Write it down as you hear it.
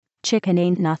chicken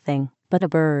ain't nothing but a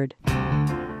bird.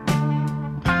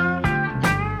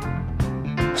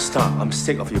 Stop, I'm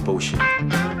sick of your bullshit.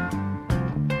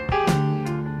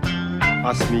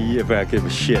 Ask me if I give a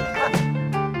shit.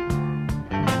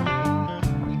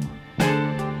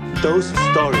 Those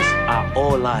stories are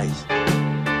all lies.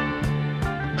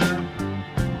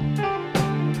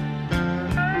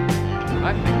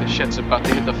 I think the shit's about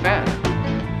to hit the fan.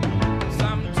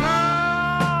 Sometimes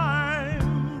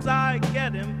I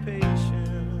get impatient,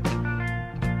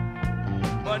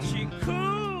 but she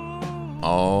cool.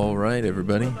 All right,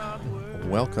 everybody.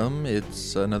 Welcome.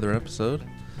 It's another episode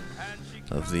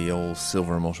of the old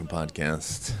Silver Emotion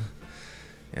Podcast.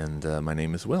 And my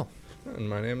name is Will. And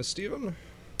my name is Steven.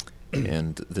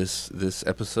 And this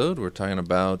episode, we're talking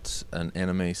about an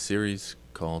anime series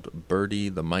called Birdy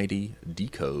the Mighty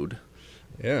Decode.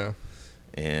 Yeah.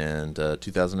 And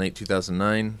 2008,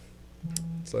 2009.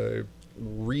 It's a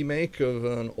remake of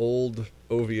an old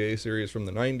OVA series from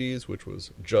the 90s, which was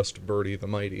just Birdy the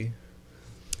Mighty.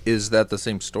 Is that the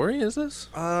same story as this?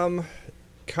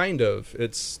 Kind of.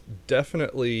 It's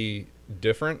definitely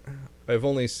different. I've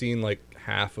only seen like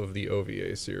half of the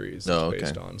OVA series it's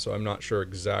based on, so I'm not sure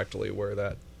exactly where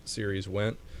that series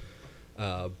went.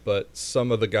 But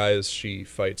some of the guys she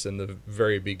fights in the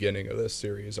very beginning of this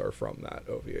series are from that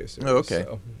OVA series. Oh, okay.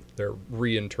 So they're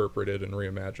reinterpreted and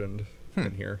reimagined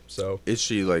in here. So is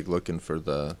she like looking for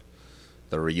the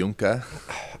Ryunka?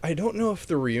 I don't know if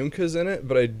the Ryunka's in it,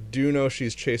 but I do know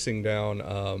she's chasing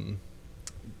down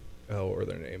what were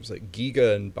their names? Like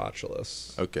Giga and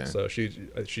Bacillus. Okay. So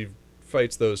she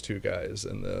fights those two guys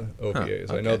in the OVAs.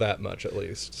 Okay. I know that much at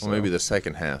least. Well, maybe the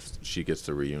second half she gets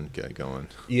the Ryunka going.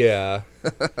 Yeah.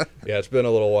 Yeah, it's been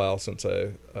a little while since I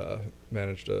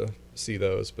managed to see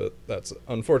those, but that's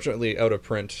unfortunately out of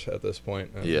print at this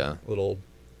point. Yeah. A little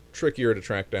trickier to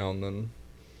track down than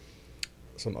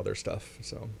some other stuff.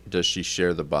 So does she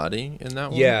share the body in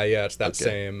that one? Yeah, it's that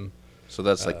same. So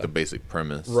that's like the basic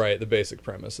premise. Right, the basic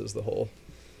premise is the whole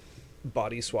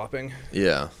body swapping.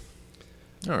 Yeah.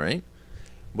 All right.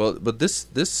 Well, but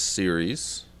this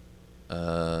series,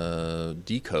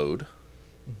 Decode,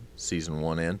 season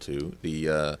 1 and 2,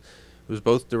 it was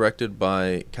both directed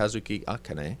by Kazuki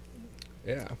Akane.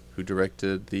 Yeah. Who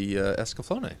directed the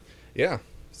Escaflowne. Yeah.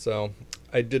 So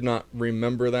I did not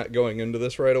remember that going into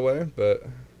this right away, but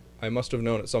I must have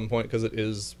known at some point because it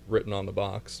is written on the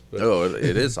box. But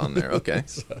it is on there. Okay.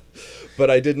 But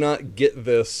I did not get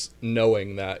this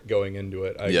knowing that going into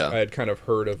it. I had kind of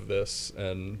heard of this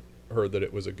and heard that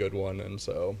it was a good one, and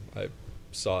so I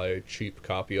saw a cheap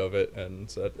copy of it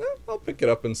and said, I'll pick it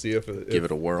up and see if give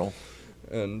it a whirl.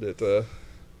 And it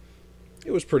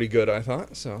was pretty good, I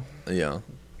thought. So yeah.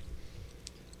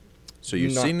 So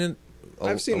you've seen it.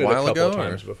 I've seen it a couple of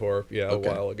times before. Yeah, okay.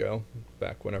 A while ago,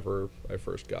 back whenever I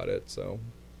first got it. So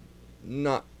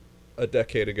not a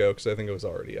decade ago, because I think it was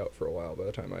already out for a while by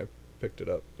the time I picked it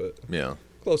up. But yeah,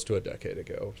 close to a decade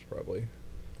ago was probably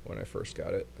when I first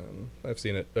got it. I've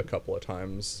seen it a couple of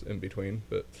times in between.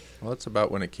 But well, it's about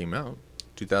when it came out,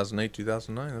 2008,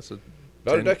 2009. That's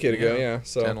about a decade ago, yeah.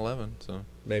 So 10, 11. So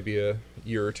maybe a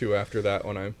year or two after that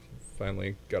when I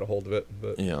finally got a hold of it.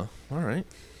 But yeah, all right.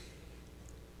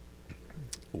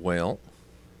 Well,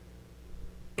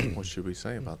 what should we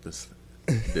say about this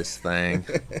thing?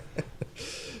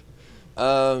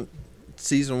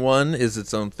 Season 1 is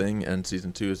its own thing, and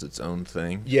season 2 is its own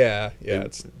thing. Yeah.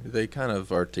 They kind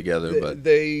of are together, but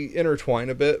they intertwine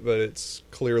a bit, but it's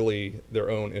clearly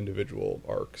their own individual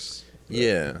arcs.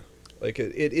 Yeah, like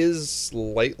it is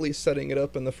slightly setting it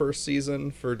up in the first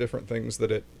season for different things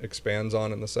that it expands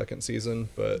on in the second season.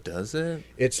 But does it?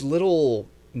 It's little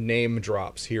name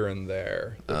drops here and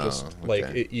there. Just okay. like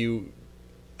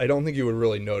I don't think you would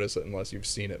really notice it unless you've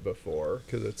seen it before,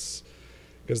 because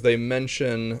they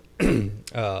mention I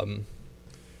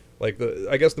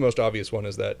guess the most obvious one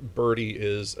is that Birdy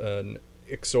is an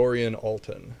Ixorian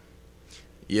Alton.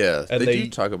 Yeah, and they do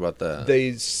talk about that.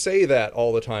 They say that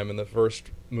all the time in the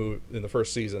first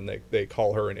season. They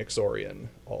call her an Ixorian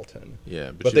Alton.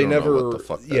 Yeah, but they never. Know what the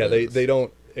fuck that is. They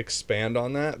don't expand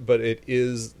on that. But it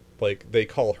is like they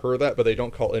call her that, but they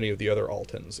don't call any of the other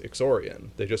Altons Ixorian.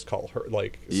 They just call her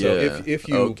like. So if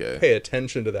you pay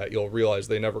attention to that, you'll realize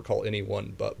they never call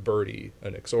anyone but Birdy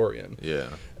an Ixorian. Yeah,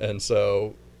 and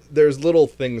so there's little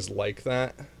things like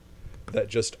that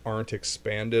just aren't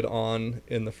expanded on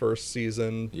in the first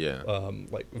season. Yeah.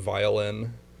 Like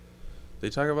Violin. They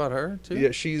talk about her too?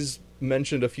 Yeah, she's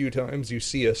mentioned a few times. You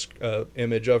see a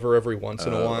image of her every once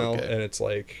in a while, and it's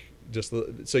like just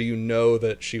so you know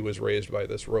that she was raised by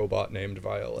this robot named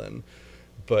Violin,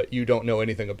 but you don't know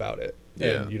anything about it,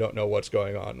 and you don't know what's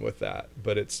going on with that.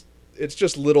 But it's it's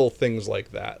just little things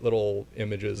like that, little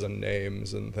images and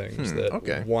names and things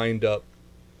that wind up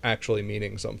actually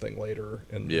meaning something later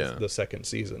in the second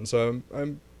season. So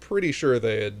I'm pretty sure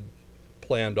they had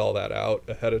planned all that out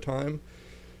ahead of time,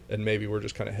 and maybe we're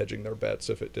just kind of hedging their bets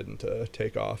if it didn't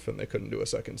take off and they couldn't do a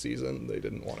second season. They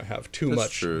didn't want to have too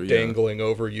much dangling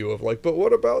over you of like, but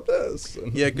what about this?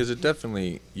 And because it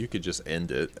definitely, you could just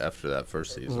end it after that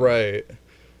first season. Right.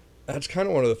 That's kind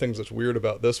of one of the things that's weird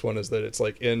about this one, is that it's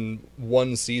like in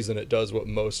one season it does what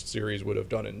most series would have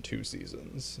done in 2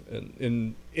 seasons. And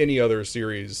in any other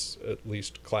series, at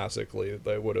least classically,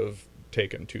 they would have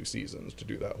taken 2 seasons to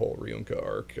do that whole Ryunka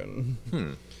arc. And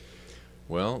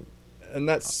well, and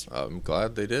I'm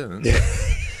glad they didn't.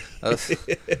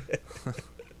 That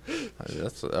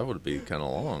would be kind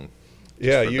of long.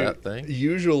 Yeah,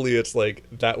 usually it's like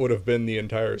that would have been the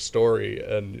entire story,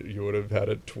 and you would have had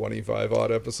a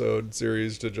 25-odd episode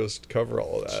series to just cover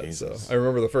all of that. Jesus. So I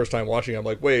remember the first time watching, I'm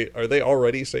like, wait, are they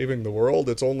already saving the world?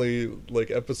 It's only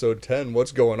like episode 10.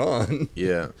 What's going on?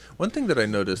 Yeah. One thing that I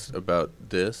noticed about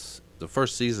this, the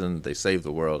first season they save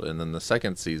the world, and then the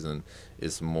second season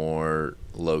is more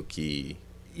low-key.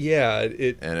 Yeah.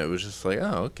 And it was just like,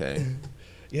 oh, okay.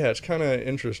 Yeah, it's kind of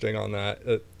interesting on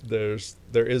that.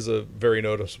 There is a very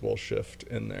noticeable shift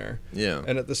in there. Yeah.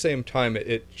 And at the same time,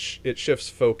 it shifts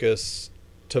focus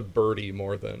to Birdy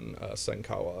more than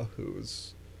Senkawa,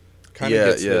 who's kind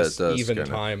of gets this even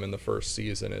time in the first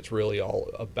season. It's really all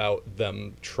about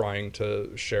them trying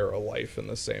to share a life in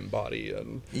the same body.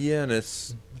 And and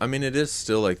it is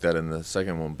still like that in the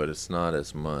second one, but it's not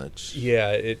as much.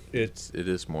 Yeah, it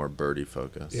is more Birdy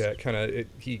focused. Yeah,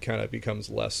 he kind of becomes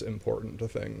less important to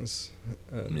things,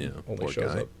 and only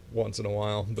shows up once in a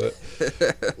while. But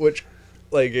which,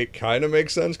 like, it kind of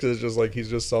makes sense because it's just like he's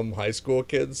just some high school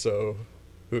kid, so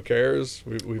who cares?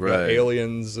 We've got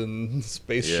aliens and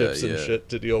spaceships and shit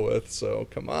to deal with, so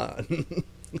come on.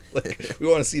 Like, we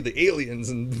want to see the aliens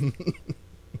and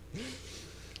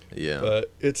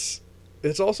But it's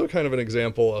also kind of an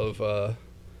example of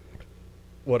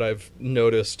what I've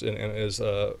noticed and is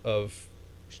of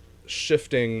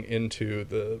shifting into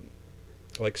the,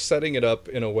 like, setting it up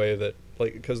in a way that,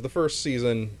 like, because the first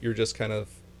season you're just kind of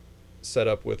set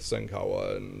up with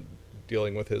Senkawa and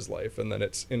dealing with his life, and then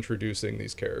it's introducing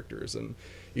these characters and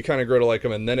you kind of grow to like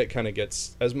them, and then it kind of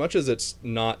gets, as much as it's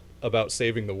not about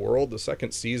saving the world, the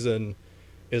second season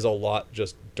is a lot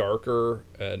just darker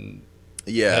and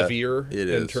heavier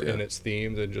in its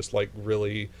themes, and just like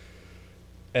really,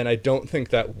 and I don't think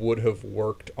that would have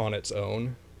worked on its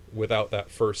own without that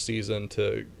first season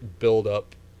to build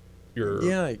up your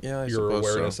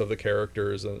awareness of the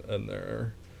characters and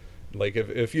their, like,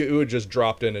 if you had just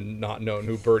dropped in and not known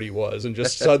who Birdy was, and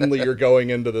just suddenly you're going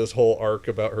into this whole arc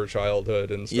about her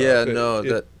childhood and stuff.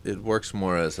 Yeah, it works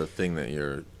more as a thing that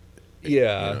you're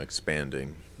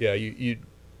expanding. Yeah,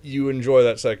 you enjoy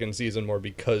that second season more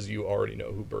because you already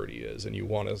know who Birdy is and you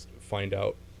want to find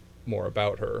out more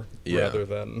about her rather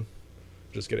than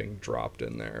just getting dropped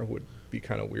in there would be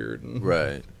kind of weird.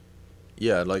 Right.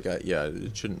 Yeah,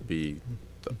 it shouldn't be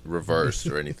reversed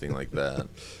or anything like that.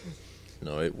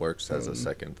 No, it works as a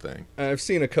second thing. I've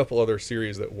seen a couple other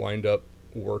series that wind up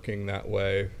working that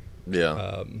way.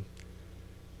 Yeah.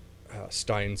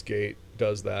 Steins Gate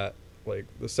does that. Like,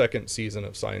 the second season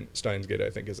of Steins Gate, I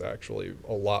think, is actually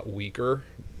a lot weaker,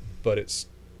 but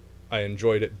I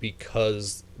enjoyed it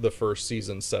because the first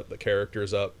season set the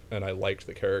characters up, and I liked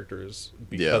the characters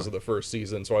because of the first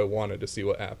season, so I wanted to see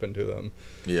what happened to them.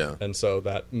 Yeah. And so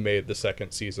that made the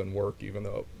second season work, even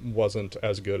though it wasn't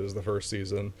as good as the first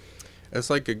season. It's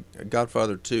like a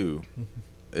Godfather 2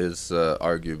 is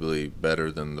arguably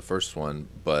better than the first one,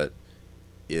 but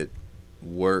it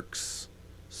works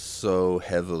so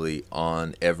heavily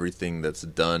on everything that's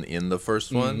done in the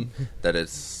first one that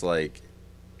it's like,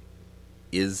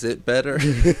 is it better?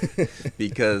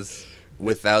 Because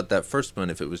without that first one,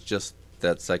 if it was just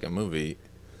that second movie,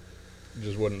 it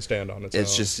just wouldn't stand on its own.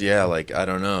 It's just, I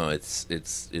don't know.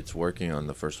 It's working on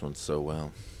the first one so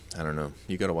well. I don't know.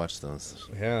 You got to watch those.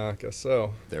 Yeah, I guess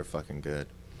so. They're fucking good.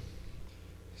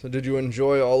 So did you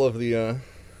enjoy all of the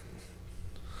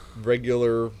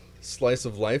regular slice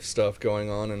of life stuff going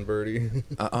on in Birdy?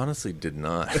 I honestly did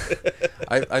not.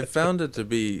 I found it to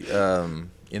be,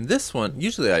 in this one,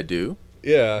 usually I do.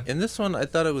 Yeah. In this one, I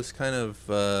thought it was kind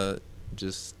of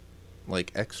just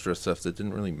like extra stuff that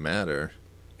didn't really matter.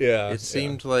 Yeah. It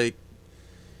seemed like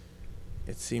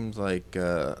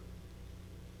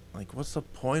what's the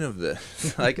point of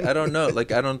this? Like, I don't know.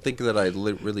 Like, I don't think that I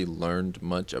really learned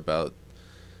much about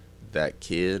that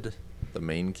kid, the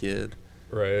main kid.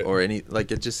 Right. Or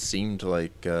it just seemed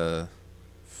like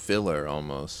filler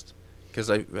almost. because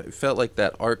I felt like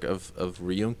that arc of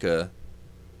Ryunka,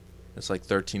 it's like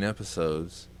 13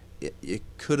 episodes. It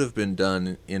could have been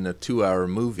done in a 2-hour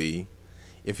movie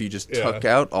if you just took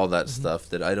out all that stuff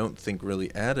that I don't think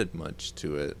really added much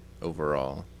to it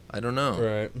overall. I don't know.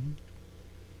 Right.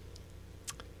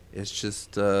 It's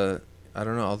just, I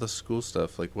don't know, all the school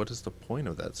stuff. Like, what is the point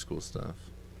of that school stuff?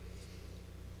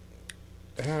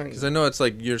 Because I know it's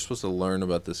like you're supposed to learn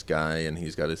about this guy and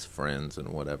he's got his friends and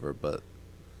whatever, but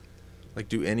like,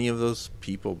 do any of those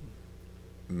people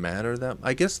matter that?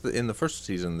 I guess in the first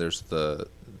season there's the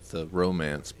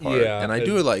romance part, and I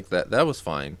do like that. That was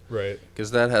fine, right?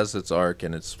 Because that has its arc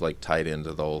and it's like tied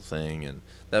into the whole thing, and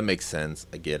that makes sense.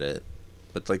 I get it,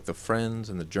 but like the friends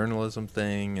and the journalism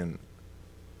thing, and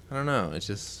I don't know. It's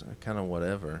just kind of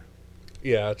whatever.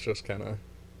 Yeah, it's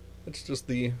just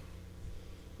the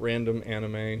random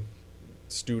anime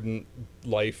student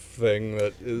life thing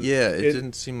that is. Yeah, it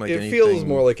didn't seem like anything. It feels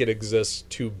more like it exists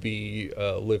to be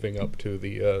living up to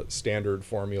the standard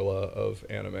formula of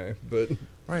anime, but.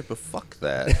 Right, but fuck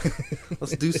that.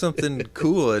 Let's do something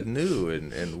cool and new,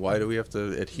 and why do we have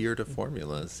to adhere to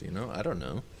formulas, you know? I don't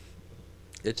know.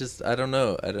 It just, I don't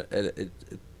know.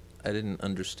 I didn't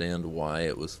understand why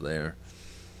it was there.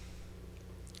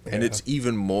 Yeah. And it's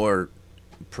even more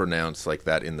pronounced like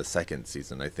that in the second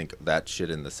season. I think that shit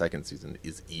in the second season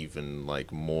is even,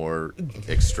 like, more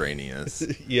extraneous.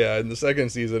 Yeah, in the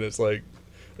second season, it's like,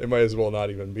 it might as well not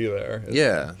even be there.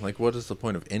 Like, what is the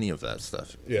point of any of that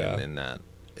stuff in that?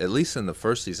 At least in the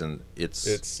first season,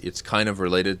 it's kind of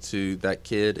related to that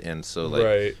kid, and so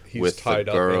like he's with tied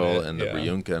the girl up in it, and the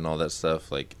Ryunka and all that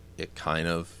stuff, like it kind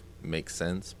of makes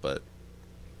sense, but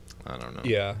I don't know.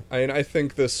 Yeah, I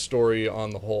think this story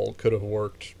on the whole could have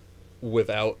worked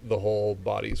without the whole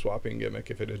body swapping gimmick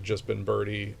if it had just been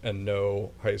Birdy and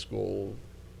no high school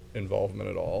involvement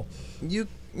at all. You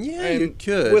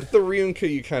could. With the Ryunka,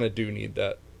 you kind of do need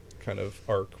that kind of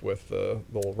arc with the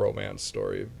little romance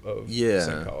story of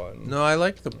Senkawa and no, I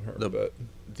liked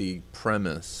the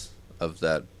premise of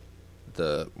that,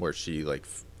 where she like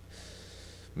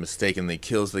mistakenly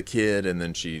kills the kid and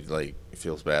then she like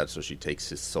feels bad, so she takes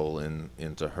his soul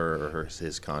into her, or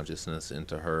his consciousness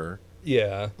into her.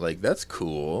 Yeah, like that's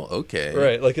cool. Okay,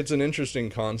 right. Like it's an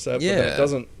interesting concept, but it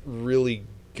doesn't really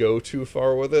go too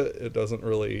far with it. It doesn't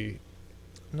really.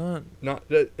 Not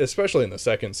especially in the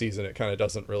second season, it kind of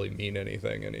doesn't really mean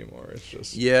anything anymore. It's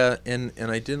just and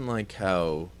I didn't like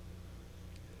how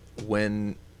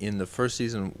when in the first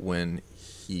season when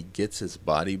he gets his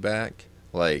body back,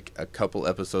 like a couple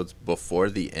episodes before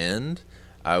the end,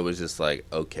 I was just like,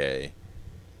 okay,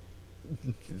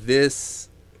 this.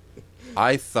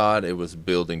 I thought it was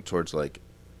building towards like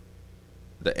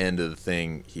the end of the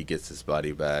thing. He gets his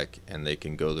body back and they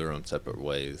can go their own separate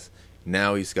ways.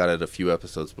 Now he's got it a few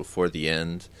episodes before the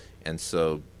end, and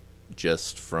so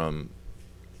just from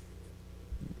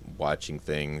watching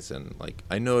things and like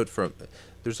I know it from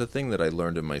there's a thing that I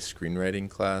learned in my screenwriting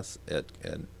class at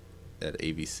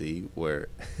ABC where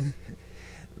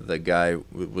the guy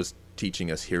was teaching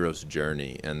us hero's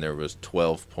journey, and there was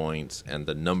 12 points, and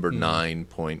the number 9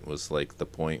 point was like the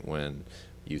point when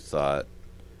you thought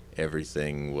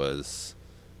everything was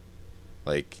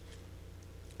like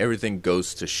everything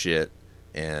goes to shit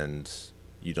and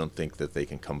you don't think that they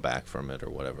can come back from it or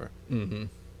whatever. Mm-hmm.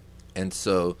 And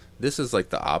so this is like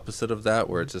the opposite of that,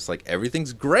 where it's just like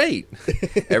everything's great.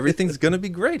 Everything's going to be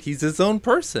great. He's his own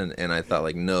person. And I thought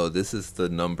like, no, this is the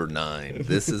number 9.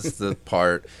 This is the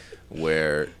part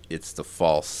where it's the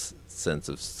false sense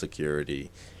of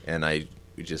security. And I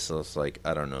just was like,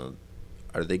 I don't know,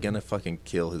 are they going to fucking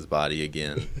kill his body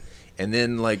again? And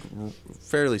then, like,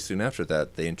 fairly soon after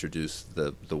that, they introduced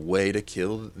the way to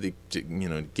kill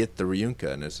get the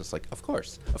Ryunka, and it's just like, of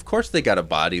course they got a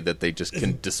body that they just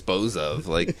can dispose of,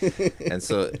 like, and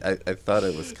so I thought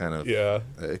it was kind of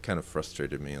it kind of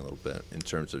frustrated me a little bit in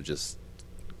terms of just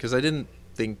because I didn't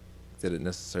think that it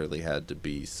necessarily had to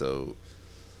be so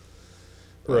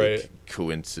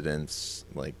coincidence,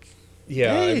 like,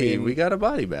 hey, I mean, we got a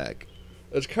body back.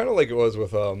 It's kind of like it was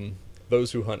with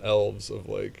Those Who Hunt Elves, of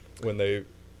like when they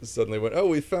suddenly went, oh,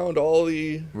 we found all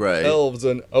the elves,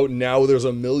 and oh, now there's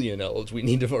 1 million elves. We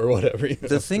need to, or whatever. You know?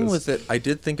 The thing with it, I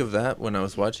did think of that when I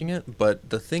was watching it,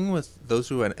 but the thing with Those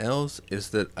Who Hunt Elves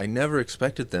is that I never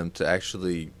expected them to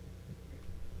actually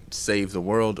save the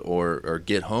world or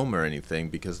get home or anything,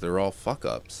 because they're all fuck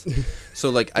ups.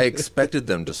 So like I expected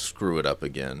them to screw it up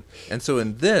again, and so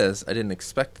in this I didn't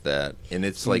expect that, and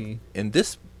it's like in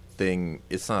this thing,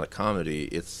 it's not a comedy.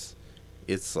 It's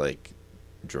like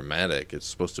dramatic. It's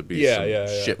supposed to be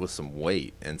shit with some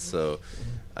weight, and so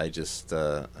I just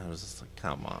I was just like,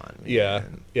 come on,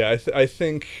 man. I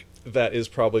think that is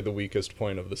probably the weakest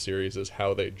point of the series, is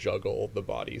how they juggle the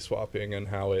body swapping and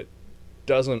how it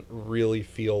doesn't really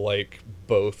feel like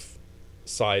both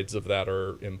sides of that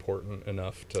are important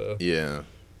enough to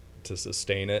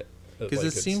sustain it. Because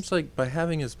it seems like by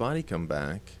having his body come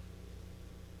back,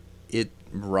 it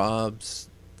robs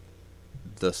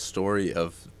the story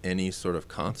of any sort of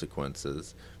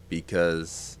consequences,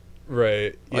 because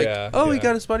right, like, yeah, he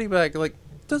got his body back, like,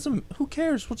 who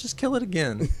cares, we'll just kill it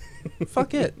again.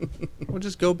 Fuck it, we'll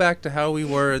just go back to how we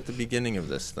were at the beginning of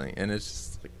this thing. And it's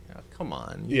just like, oh, come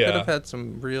on, you could have had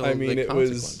some real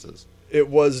consequences. It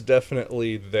was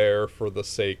definitely there for the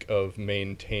sake of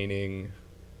maintaining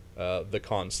the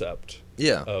concept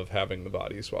of having the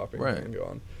body swapping thing go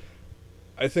on.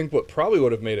 I think what probably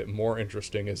would have made it more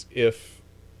interesting is if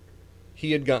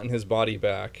he had gotten his body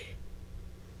back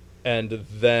and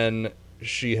then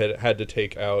she had to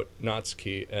take out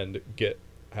Natsuki and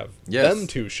have them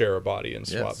two share a body and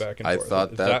swap back and forth. I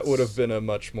thought that would have been a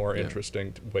much more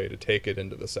interesting way to take it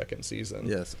into the second season.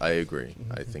 Yes, I agree.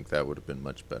 I think that would have been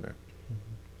much better.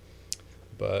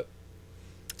 But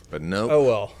no. Oh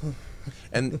well.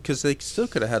 And because they still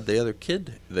could have had the other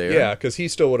kid there. Yeah, because he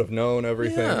still would have known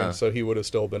everything, and so he would have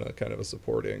still been a kind of a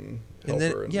supporting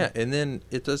helper. And then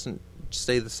it doesn't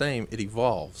stay the same; it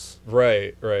evolves.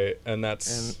 Right, and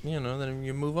then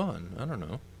you move on. I don't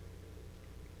know.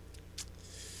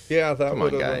 Yeah, that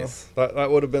would have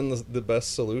that would have been the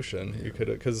best solution. You could,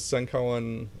 because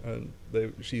Senkawa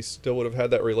she still would have had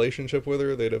that relationship with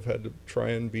her. They'd have had to try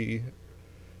and be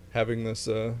having this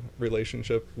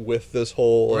relationship with this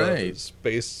whole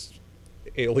space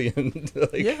alien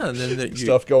and then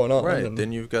stuff going on. Right.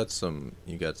 Then you got some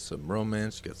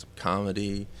romance, you got some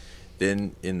comedy.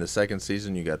 Then in the second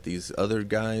season you got these other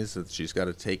guys that she's got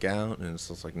to take out, and it's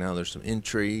just like now there's some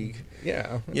intrigue.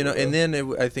 Yeah. And then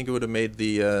I think it would have made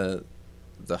the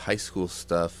high school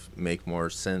stuff make more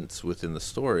sense within the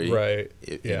story. Right.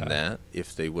 That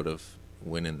if they would have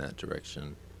went in that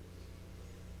direction.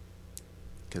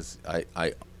 Because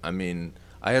I mean,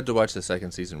 I had to watch the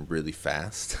second season really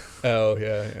fast. Oh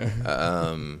yeah.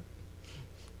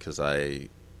 Because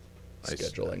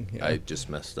scheduling. I just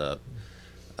messed up.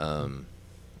 I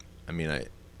mean, I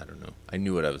don't know. I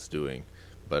knew what I was doing,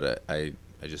 but I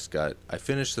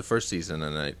finished the first season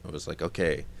and I was like,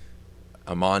 okay,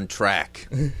 I'm on track.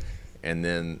 And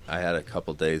then I had a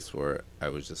couple days where I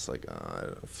was just like,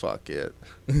 oh, fuck it.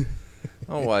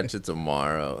 I'll watch it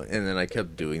tomorrow. And then I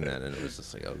kept doing that, and it was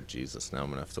just like, oh, Jesus, now I'm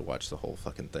going to have to watch the whole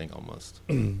fucking thing almost.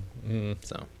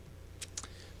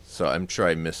 So I'm sure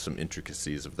I missed some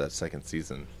intricacies of that second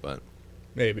season, but...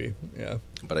 Maybe, yeah.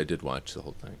 But I did watch the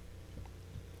whole thing.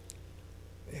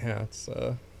 Yeah, it's...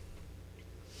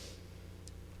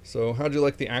 So how'd you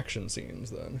like the action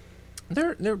scenes, then?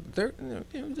 They're good.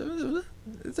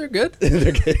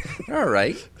 They're good. All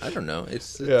right. I don't know.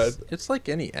 It's like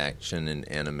any action in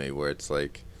anime where it's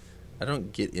like I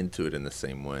don't get into it in the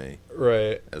same way,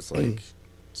 right, as like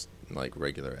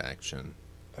regular action.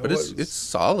 But it's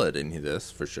solid in this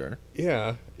for sure.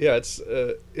 Yeah. It's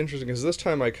interesting because this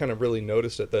time I kind of really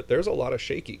noticed that there's a lot of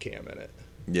shaky cam in it.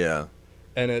 Yeah.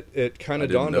 And it kind of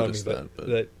dawned on me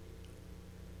that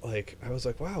like, I was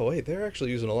like, wow, wait, they're actually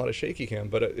using a lot of shaky cam,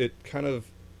 but it kind of,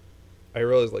 I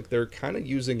realized, like, they're kind of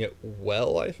using it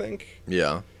well, I think.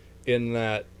 Yeah. In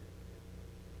that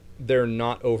they're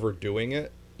not overdoing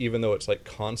it, even though it's, like,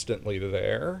 constantly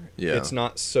there. Yeah. It's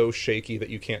not so shaky that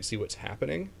you can't see what's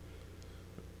happening.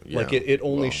 Yeah. Like, it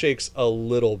only shakes a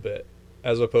little bit,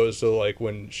 as opposed to, like,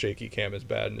 when shaky cam is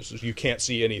bad and it's just, you can't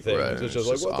see anything. Right. It's just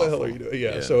like, what the hell are you doing?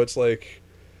 Yeah, so it's like...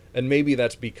 And maybe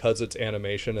that's because it's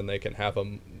animation and they can have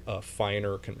a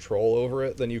finer control over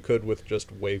it than you could with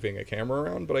just waving a camera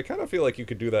around. But I kind of feel like you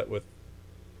could do that with...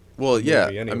 Well, yeah.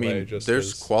 Anyway, I mean,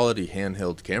 there's quality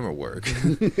handheld camera work.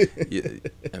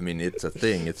 I mean, it's a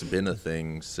thing. It's been a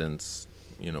thing since,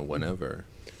 whenever.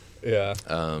 Yeah.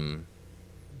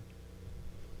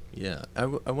 Yeah. I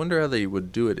wonder how they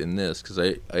would do it in this, because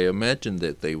I imagine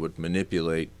that they would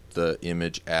manipulate the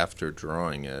image after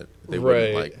drawing it. They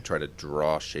wouldn't like try to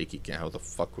draw shaky cam. How the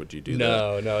fuck would you do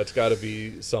that? No, it's got to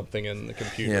be something in the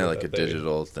computer. Yeah, like a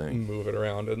digital thing. Move it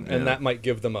around, and that might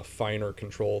give them a finer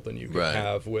control than you could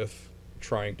have with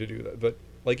trying to do that. But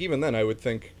like even then, I would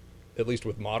think, at least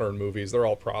with modern movies, they're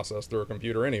all processed through a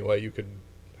computer anyway. You could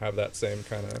have that same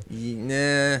kind of.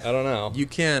 Nah, I don't know. You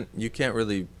can't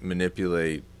really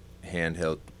manipulate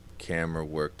handheld camera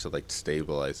work to like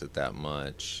stabilize it that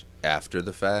much after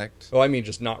the fact. Oh, I mean,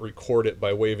 just not record it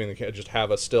by waving the camera. Just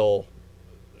have a still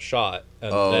shot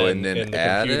and then in the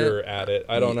computer add it.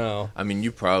 I don't know. I mean,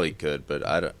 you probably could, but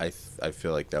I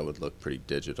feel like that would look pretty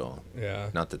digital. Yeah.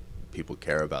 Not that people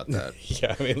care about that.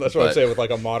 Yeah, I mean, that's what I'm saying with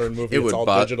like a modern movie. It's all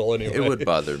digital anyway. It would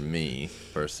bother me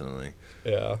personally.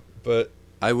 Yeah, but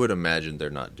I would imagine they're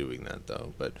not doing that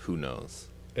though. But who knows?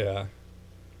 Yeah,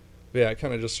 it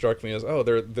kind of just struck me as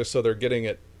they're getting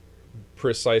it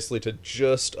precisely to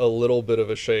just a little bit of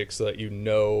a shake so that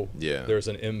there's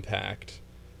an impact,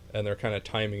 and they're kind of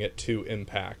timing it to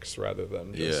impacts rather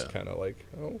than just kind of like,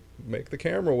 make the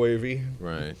camera wavy.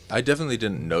 Right. I definitely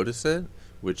didn't notice it,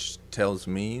 which tells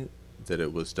me that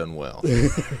it was done well.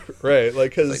 Right,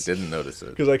 like, because I didn't notice it.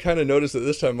 Because I kind of noticed it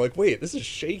this time, like, wait, this is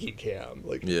shaky cam.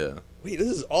 Like, wait, this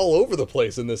is all over the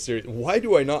place in this series. Why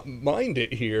do I not mind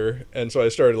it here? And so I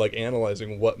started, like,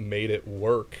 analyzing what made it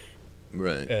work.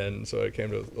 Right. And so I came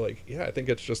to, like, I think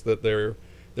it's just that they're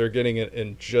getting it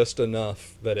in just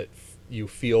enough that you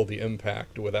feel the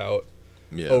impact without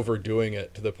overdoing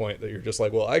it to the point that you're just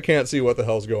like, well, I can't see what the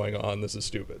hell's going on. This is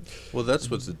stupid. Well,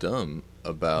 that's what's dumb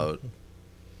about,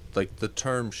 like, the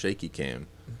term shaky cam.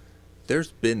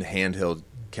 There's been handheld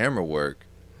camera work.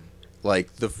 Like,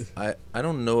 I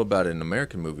don't know about it in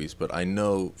American movies, but I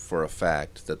know for a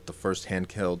fact that the first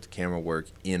handheld camera work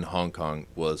in Hong Kong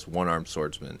was One-Armed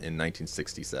Swordsman in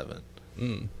 1967.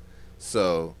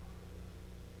 So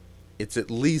it's at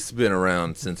least been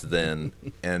around since then,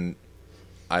 and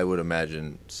I would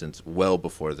imagine since well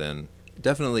before then.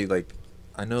 Definitely, like,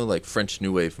 I know, like, French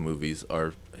New Wave movies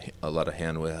are a lot of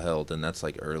handheld, and that's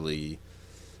like early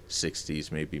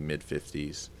 60s, maybe mid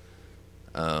 50s.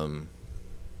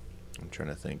 I'm trying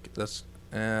to think. That's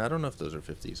I don't know if those are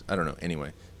 50s. I don't know.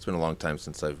 Anyway, it's been a long time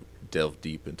since I've delved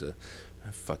deep into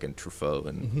fucking Truffaut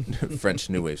and French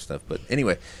New Wave stuff. But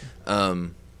anyway,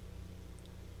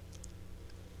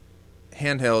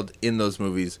 handheld in those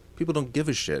movies, people don't give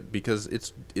a shit because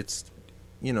it's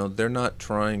they're not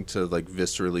trying to, like,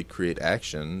 viscerally create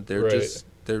action. They're just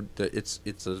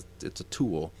it's a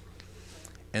tool.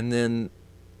 And then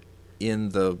in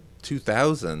the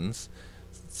 2000s,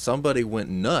 somebody went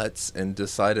nuts and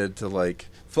decided to, like,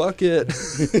 fuck it.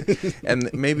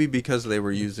 And maybe because they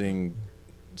were using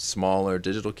smaller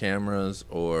digital cameras,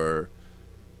 or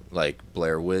like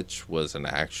Blair Witch was an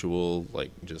actual,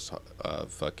 like, just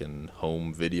fucking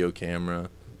home video camera.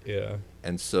 Yeah.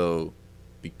 And so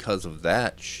because of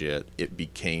that shit, it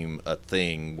became a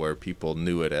thing where people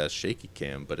knew it as shaky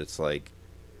cam. But it's like,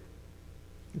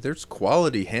 there's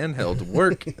quality handheld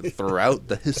work throughout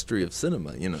the history of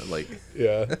cinema, like,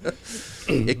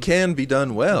 it can be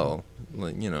done well,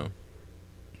 like,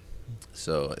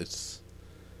 so it's,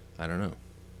 I don't know,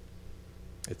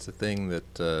 it's a thing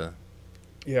that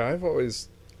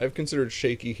I've considered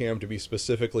shaky cam to be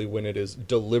specifically when it is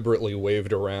deliberately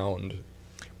waved around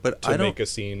to make a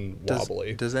scene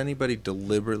wobbly. Does anybody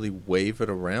deliberately wave it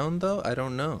around though? I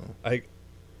don't know. I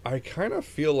kind of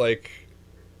feel like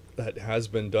that has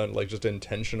been done, like, just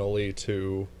intentionally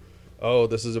to,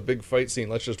 this is a big fight scene,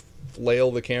 let's just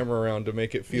flail the camera around to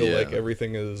make it feel like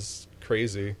everything is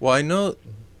crazy. Well, I know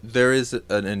there is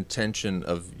an intention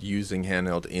of using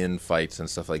handheld in fights and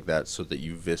stuff like that so that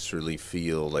you viscerally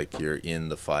feel like you're in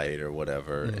the fight or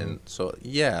whatever. Mm-hmm. And so,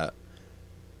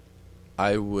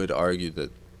 I would argue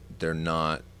that they're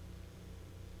not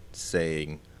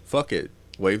saying, fuck it,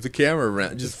 wave the camera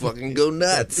around, just fucking go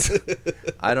nuts.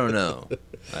 I don't know.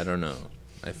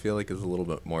 I feel like it's a little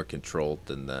bit more controlled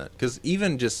than that. Because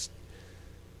even just,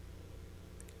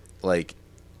 like,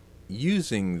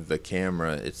 using the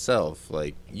camera itself,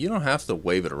 like, you don't have to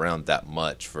wave it around that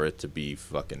much for it to be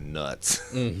fucking nuts.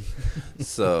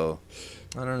 So,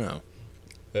 I don't know.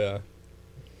 Yeah.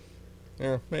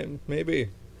 Yeah, maybe.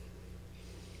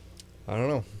 I don't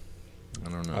know.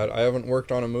 I haven't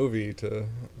worked on a movie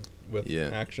with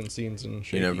action scenes and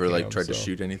shaky You never cam, tried to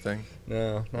shoot anything?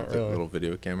 No, not really. A little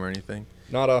video camera or anything?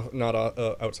 Not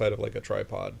outside of, like, a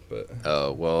tripod, but.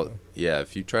 Oh, well, yeah.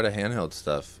 If you try to handheld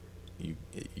stuff,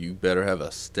 you better have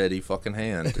a steady fucking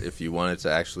hand if you want it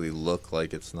to actually look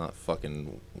like it's not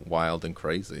fucking wild and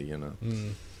crazy.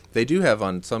 They do have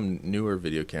on some newer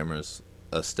video cameras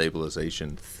a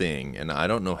stabilization thing, and I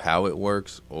don't know how it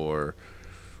works or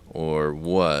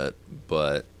what,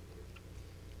 but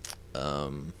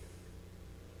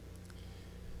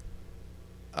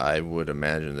I would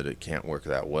imagine that it can't work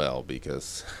that well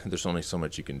because there's only so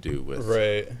much you can do with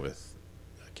a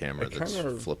camera that's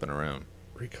flipping around.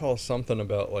 Recall something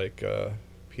about, like,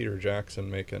 Peter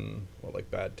Jackson making, like,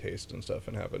 Bad Taste and stuff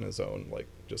and having his own, like,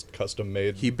 just custom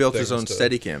made. He built his own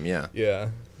Steadicam,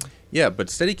 yeah, but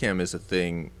Steadicam is a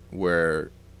thing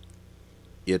where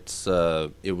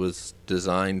it was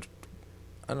designed.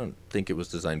 I don't think it was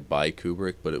designed by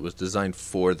Kubrick, but it was designed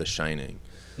for The Shining.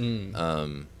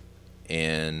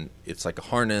 And it's like a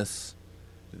harness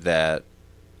that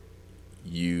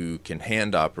you can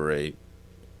hand operate,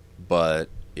 but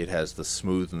it has the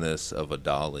smoothness of a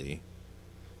dolly.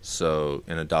 So,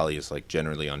 and a dolly is like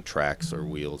generally on tracks or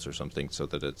wheels or something, so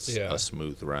that it's a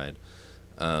smooth ride.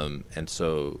 And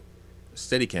so,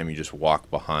 Steadicam, you just walk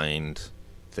behind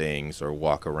things or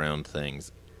walk around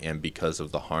things, and because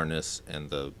of the harness and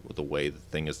the way the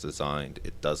thing is designed,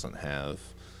 it doesn't have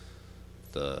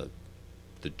the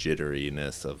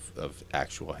jitteriness of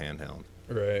actual handheld.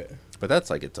 Right. But that's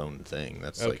like its own thing.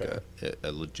 That's like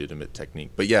a legitimate technique.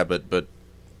 But yeah, but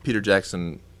Peter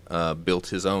Jackson built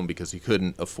his own because he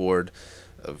couldn't afford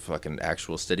a fucking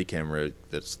actual Steadicam rig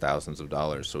that's thousands of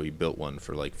dollars. So he built one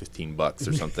for like $15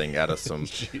 or something out of some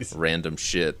random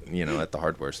shit, at the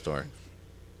hardware store.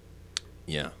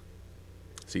 Yeah.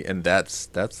 See, and that's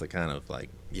the kind of like,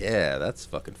 that's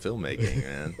fucking filmmaking,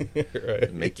 man.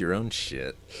 Right. Make your own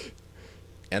shit.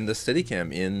 And the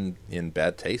Steadicam in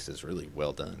Bad Taste is really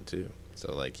well done too.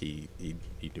 So like he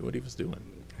knew what he was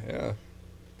doing. Yeah.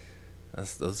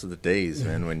 Those are the days,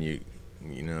 man, when he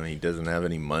doesn't have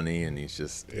any money and he's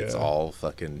just it's all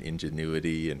fucking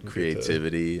ingenuity and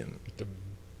creativity and to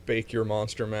bake your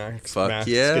Monster Max masks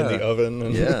in the oven.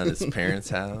 And in his parents'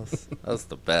 house. That was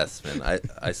the best, man.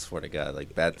 I swear to God,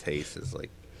 like Bad Taste is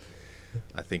like,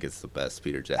 I think it's the best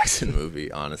Peter Jackson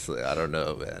movie. Honestly, I don't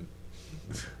know, man.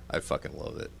 I fucking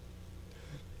love it.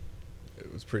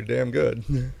 It was pretty damn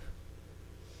good.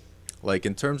 Like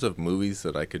in terms of movies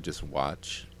that I could just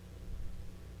watch,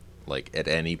 like at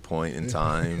any point in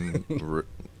time,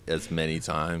 as many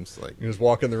times, like you just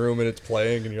walk in the room and it's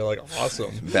playing, and you're like,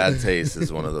 awesome. Bad Taste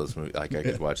is one of those movies. Like I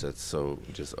could watch that so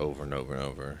just over and over and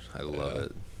over. I love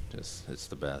it. Just it's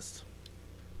the best.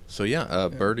 So yeah,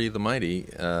 Birdy the Mighty.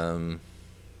 I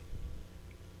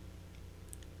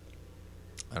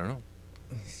don't know.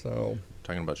 So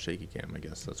talking about shaky cam, I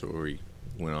guess that's where we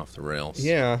went off the rails.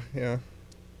 Yeah.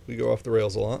 We go off the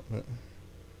rails a lot. But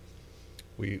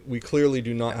we clearly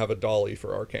do not have a dolly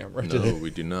for our camera. No,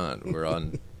 we do not. We're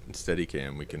on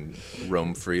Steadicam. We can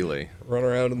roam freely, run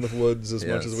around in the woods as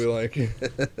much as we like.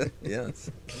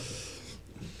 Yes.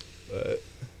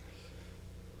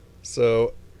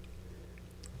 So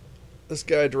this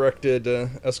guy directed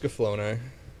Escaflowne.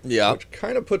 Yeah. Which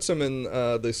kind of puts him in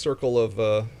the circle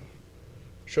of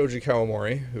Shoji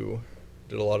Kawamori, who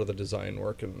did a lot of the design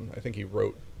work, and I think he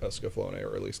wrote Escaflowne,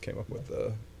 or at least came up with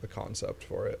the concept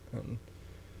for it. And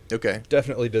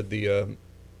definitely did the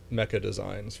mecha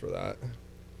designs for that.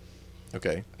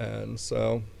 Okay. And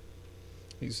so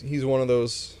he's one of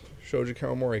those Shoji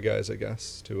Kawamori guys, I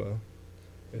guess,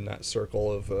 in that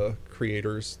circle of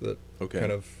creators that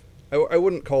kind of I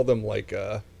wouldn't call them like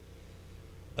a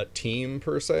team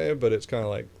per se, but it's kind of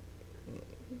like,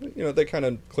 they kind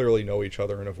of clearly know each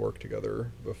other and have worked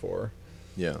together before.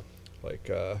 Yeah. Like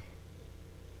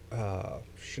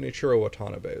Shinichiro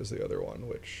Watanabe is the other one,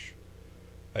 which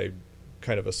I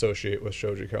kind of associate with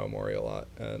Shoji Kawamori a lot.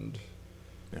 And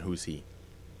who's he?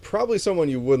 Probably someone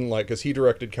you wouldn't like, because he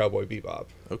directed Cowboy Bebop.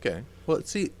 Okay. Well,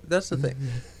 see, that's the thing.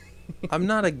 I'm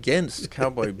not against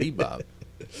Cowboy Bebop.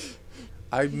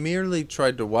 I merely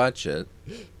tried to watch it,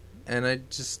 and I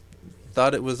just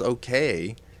thought it was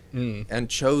okay, and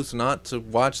chose not to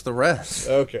watch the rest.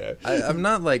 Okay. I'm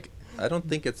not like, I don't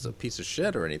think it's a piece of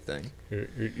shit or anything.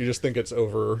 You just think it's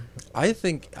over? I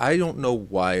don't know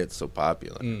why it's so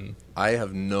popular. I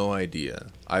have no idea.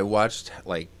 I watched,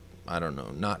 like, I don't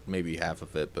know, not maybe half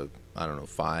of it, but I don't know,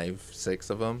 5, 6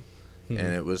 of them. And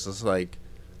it was just like,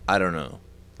 I don't know.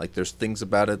 Like, there's things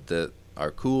about it that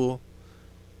are cool,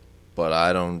 but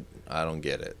I don't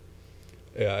get it.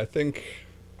 Yeah, I think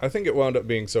it wound up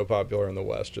being so popular in the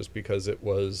West just because it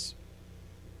was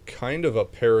kind of a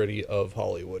parody of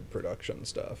Hollywood production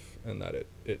stuff, and that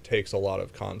it takes a lot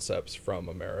of concepts from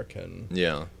American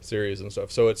series and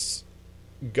stuff. So it's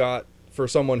got, for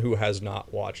someone who has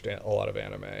not watched a lot of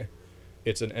anime,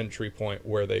 it's an entry point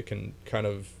where they can kind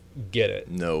of get it,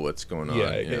 know what's going on.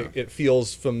 It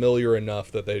feels familiar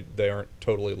enough that they aren't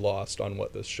totally lost on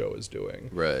what this show is doing.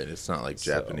 Right. It's not like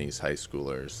Japanese high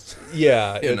schoolers.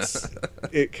 Yeah,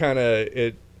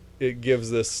 it gives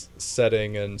this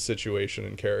setting and situation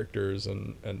and characters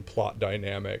and plot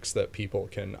dynamics that people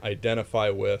can identify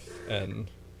with, and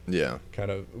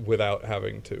kind of without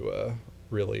having to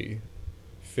really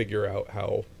figure out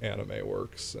how anime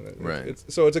works. And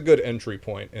it's a good entry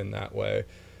point in that way.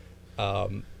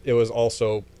 It was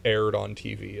also aired on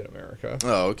TV in America.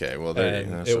 Oh, okay. Well,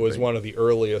 it was one of the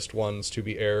earliest ones to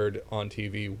be aired on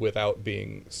TV without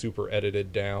being super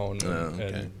edited down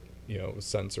and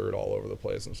censored all over the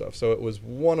place and stuff. So it was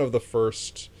one of the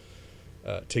first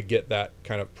to get that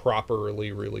kind of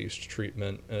properly released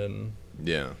treatment. And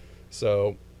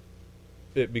so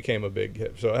it became a big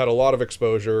hit. So it had a lot of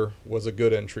exposure, was a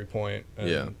good entry point,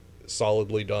 and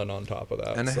solidly done on top of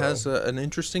that. And it has an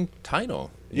interesting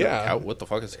title. What the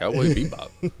fuck is Cowboy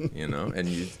Bebop? You know, and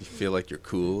you feel like you're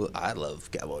cool. I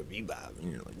love Cowboy Bebop.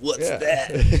 And you're like, what's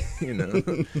that? You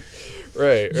know?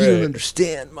 Right. You don't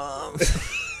understand, Mom.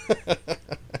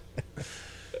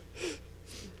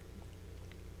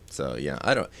 So yeah,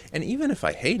 I don't. And even if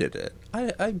I hated it,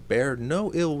 I bear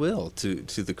no ill will to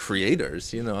the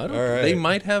creators. You know, I don't. Right. They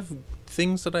might have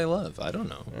things that I love. I don't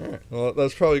know. All right. Well,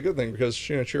 that's probably a good thing because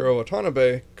Shinichiro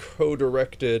Watanabe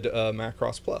co-directed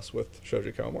Macross Plus with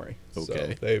Shoji Kawamori.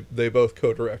 Okay. So they both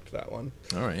co-direct that one.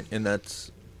 All right, and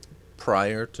that's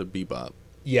prior to Bebop.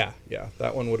 Yeah.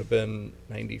 That one would have been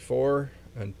 94,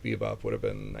 and Bebop would have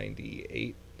been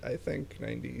 98. I think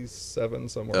 97,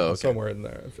 somewhere in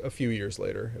there. A few years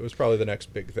later, it was probably the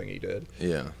next big thing he did.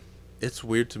 Yeah, it's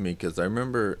weird to me because I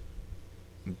remember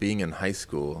being in high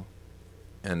school,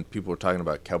 and people were talking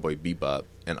about Cowboy Bebop,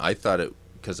 and I thought it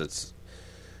because it's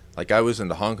like I was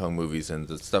into Hong Kong movies, and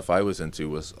the stuff I was into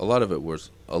was a lot of it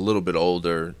was a little bit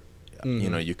older.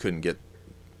 You know, you couldn't get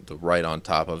the right on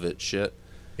top of it shit.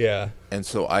 Yeah, and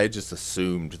so I just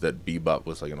assumed that Bebop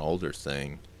was like an older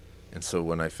thing. And so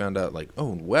when I found out, like,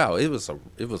 oh wow, it was a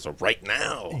right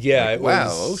now. Yeah, like, it wow,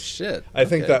 was, oh shit. I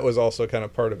think that was also kind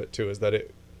of part of it too, is that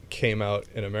it came out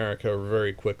in America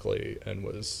very quickly and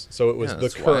was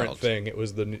the current wild thing. It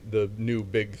was the new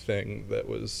big thing that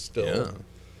was still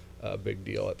a big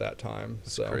deal at that time.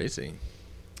 That's crazy.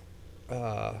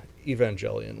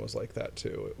 Evangelion was like that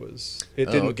too.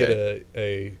 It didn't get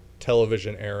a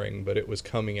television airing, but it was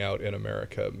coming out in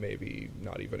America maybe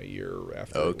not even a year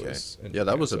after it was in Japan.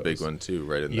 That was a big one too,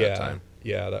 right in that time.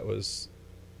 Yeah, that was,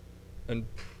 and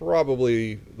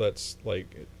probably that's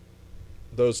like,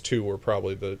 those two were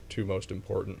probably the two most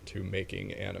important to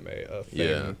making anime a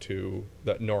thing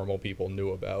that normal people knew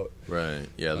about. Right.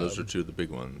 Yeah, those are two of the big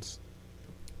ones.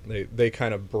 They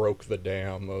kind of broke the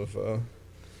dam of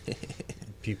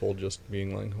people just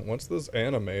being like, what's this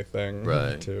anime thing?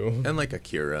 Right. Too. And like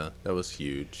Akira, that was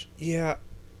huge. Yeah.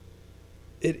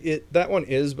 It that one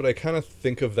is, but I kind of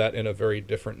think of that in a very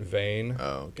different vein.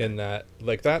 Oh, okay. In that,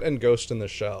 like that and Ghost in the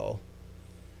Shell,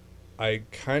 I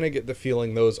kind of get the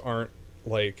feeling those aren't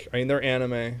like, I mean, they're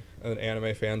anime, and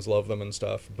anime fans love them and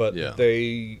stuff, but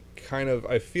they kind of,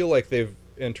 I feel like they've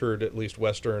entered at least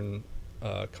Western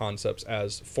concepts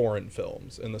as foreign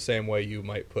films, in the same way you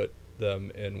might put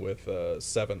them in with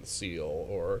Seventh Seal,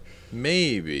 or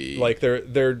maybe like they're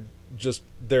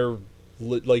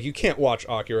like, you can't watch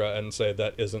Akira and say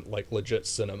that isn't like legit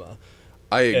cinema.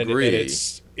 I agree.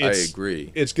 And I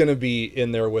agree. It's going to be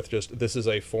in there with just, this is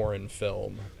a foreign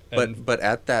film. But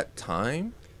at that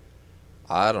time,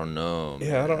 I don't know. Man.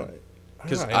 Yeah, I don't.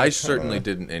 Because I certainly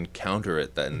didn't encounter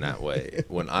it in that way.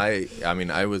 When I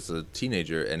was a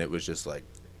teenager, and it was just like,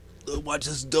 watch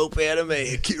this dope anime,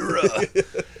 Akira.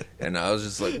 And I was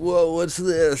just like, whoa, what's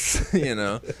this? You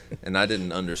know? And I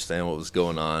didn't understand what was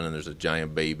going on, and there's a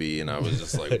giant baby, and I was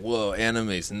just like, whoa,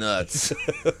 anime's nuts.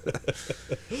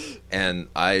 And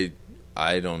I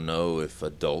don't know if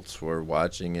adults were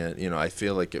watching it. You know, I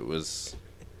feel like it was...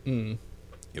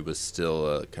 It was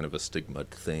still a kind of a stigma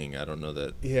thing. I don't know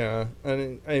that. Yeah, I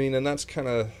mean, and that's kind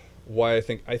of why I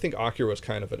think Akira was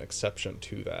kind of an exception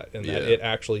to that, in that it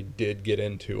actually did get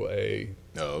into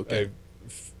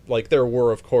like, there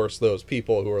were, of course, those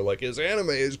people who were like, "Is anime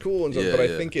is cool," and stuff, but I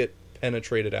think it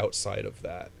penetrated outside of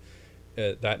that.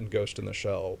 That and Ghost in the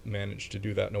Shell managed to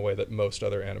do that in a way that most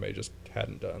other anime just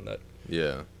hadn't done. That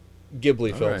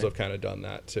Ghibli films have kind of done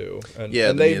that too, and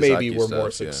they maybe were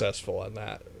more successful on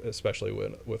that, especially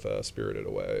with Spirited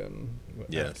Away, and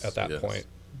at that point,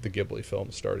 the Ghibli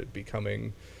films started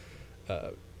becoming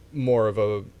more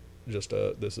of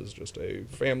this is just a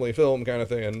family film kind of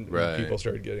thing, and people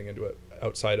started getting into it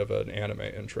outside of an anime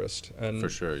interest, and for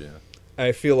sure,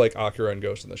 I feel like Akira and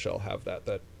Ghost in the Shell have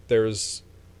that there's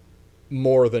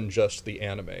more than just the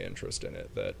anime interest in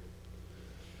it, that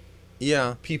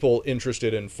people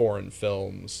interested in foreign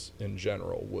films in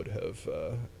general would have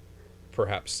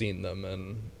perhaps seen them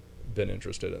and been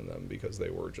interested in them because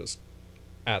they were just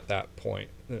at that point,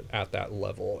 at that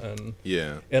level. And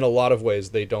in a lot of ways,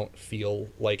 they don't feel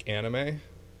like anime,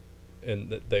 and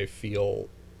that they feel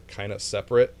kind of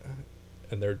separate,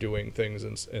 and they're doing things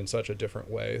in such a different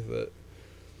way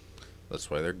that's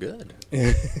why they're good,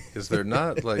 because they're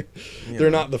not like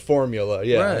they're not the formula.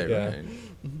 Right.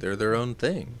 They're their own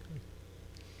thing.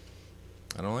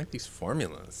 I don't like these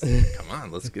formulas. Come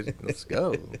on, let's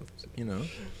go. You know,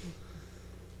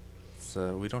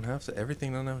 so we don't have to.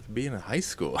 Everything don't have to be in a high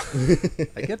school.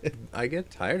 I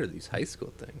get tired of these high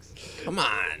school things. Come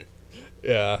on.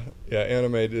 Yeah,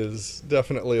 anime is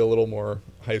definitely a little more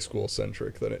high school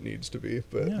centric than it needs to be.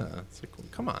 But yeah, it's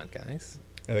like, come on, guys.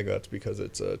 I think that's because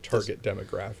its target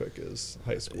demographic is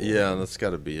high school. Yeah, that's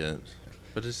got to be it.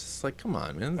 But it's just like, come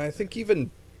on, man. I think even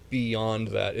beyond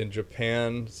that, in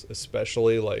Japan,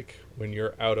 especially, like, when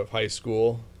you're out of high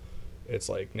school, it's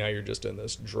like now you're just in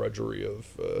this drudgery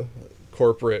of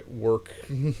corporate work.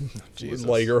 Jesus.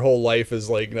 Like your whole life is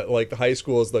like the high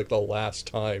school is like the last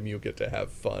time you get to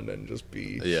have fun and just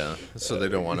be. Yeah, so they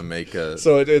don't want to make a.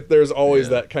 So there's always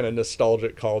that kind of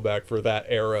nostalgic callback for that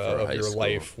era For of high your school.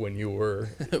 life when you were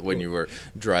when you were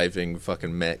driving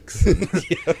fucking mechs, and,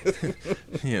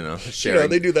 sharing.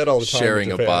 they do that all the time. Sharing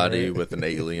in Japan, a body right? with an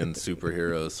alien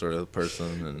superhero sort of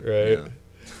person, and Right.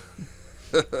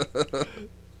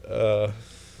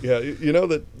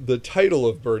 That the title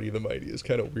of Birdy the Mighty is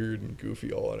kind of weird and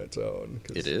goofy all on its own.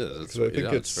 It is. I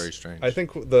think it's very strange. I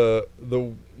think the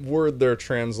word they're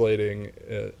translating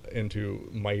into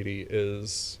mighty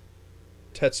is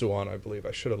Tetsuan, I believe.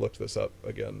 I should have looked this up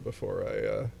again before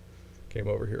I came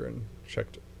over here and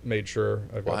made sure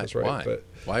I got this right. Why? But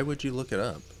Why would you look it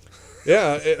up?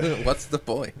 yeah, What's the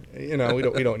point? we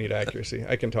don't need accuracy.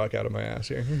 I can talk out of my ass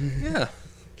here. Yeah.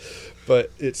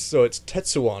 But it's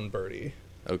Tetsuan Birdy.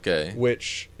 Okay.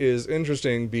 Which is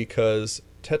interesting because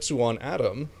Tetsuan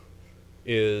Atom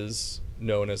is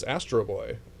known as Astro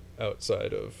Boy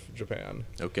outside of Japan.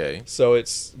 Okay. So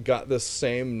it's got the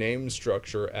same name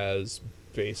structure as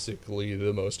basically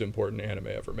the most important anime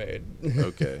ever made.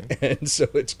 Okay. And so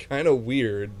it's kind of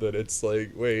weird that it's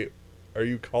like, wait, are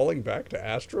you calling back to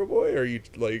Astro Boy? Are you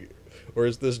like, or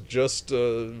is this just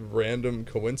a random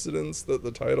coincidence that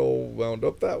the title wound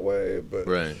up that way? But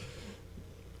Right.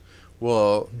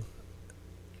 Well,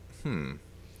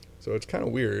 So it's kind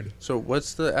of weird. So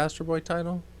what's the Astro Boy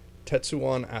title?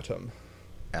 Tetsuan Atom.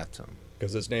 Atom.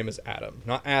 Because his name is Adam.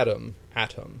 Not Adam,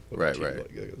 Atom. Right.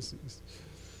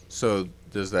 So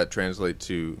does that translate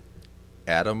to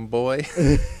Atom Boy?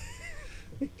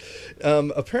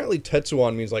 Apparently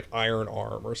Tetsuan means like iron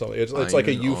arm or something. It's like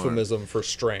a euphemism for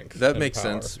strength. That and makes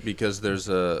power. sense because there's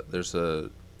a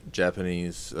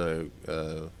Japanese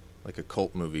like a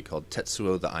cult movie called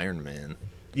Tetsuo the Iron Man.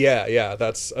 Yeah.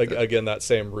 That's again that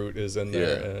same root is in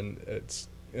there, Yeah.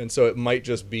 and so it might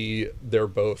just be they're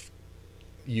both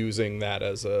using that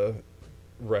as a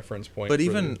reference point. But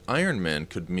even Iron Man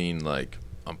could mean like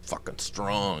I'm fucking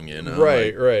strong,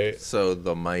 Right, like, right. So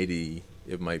the mighty,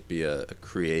 it might be a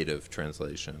creative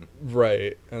translation.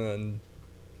 Right, and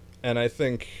I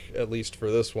think at least for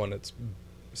this one, it's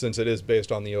since it is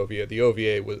based on the OVA. The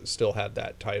OVA still had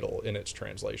that title in its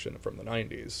translation from the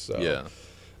 90s. So,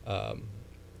 Yeah.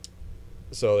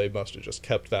 So they must have just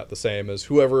kept that the same as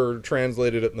whoever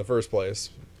translated it in the first place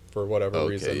for whatever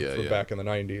reason back in the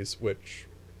 90s, which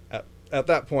at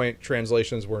that point,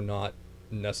 translations were not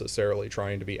necessarily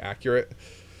trying to be accurate.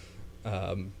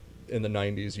 In the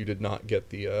 90s, you did not get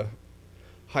the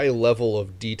high level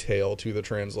of detail to the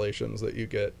translations that you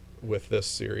get with this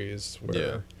series,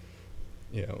 where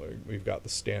we've got the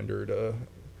standard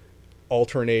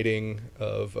alternating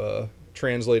of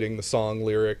translating the song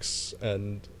lyrics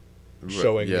and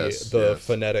showing the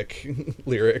phonetic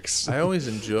lyrics. I always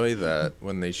enjoy that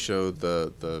when they show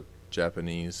the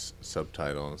Japanese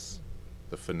subtitles,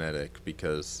 the phonetic,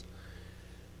 because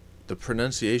the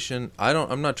pronunciation,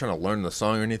 I'm not trying to learn the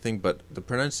song or anything, but the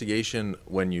pronunciation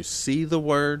when you see the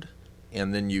word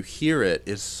and then you hear it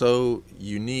is so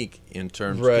unique in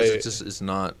terms, because it just is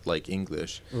not like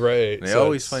English. Right. And I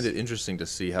always find it interesting to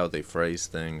see how they phrase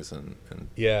things and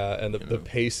the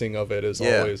pacing of it is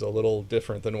always a little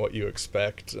different than what you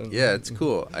expect. And, it's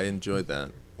cool. I enjoy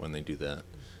that when they do that.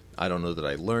 I don't know that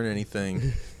I learn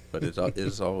anything, but it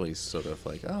is always sort of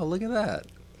like, oh, look at that.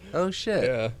 Oh, shit.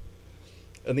 Yeah.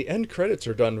 And the end credits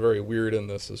are done very weird in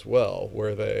this as well,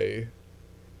 where they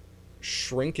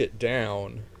shrink it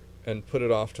down and put it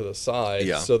off to the side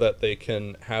so that they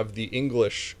can have the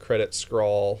English credit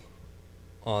scroll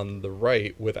on the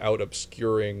right without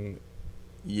obscuring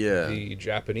the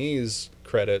Japanese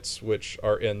credits, which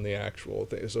are in the actual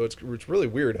thing. So it's really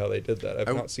weird how they did that.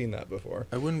 I've not seen that before.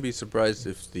 I wouldn't be surprised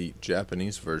if the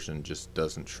Japanese version just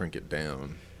doesn't shrink it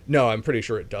down. No, I'm pretty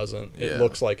sure it doesn't. It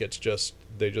looks like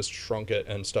they just shrunk it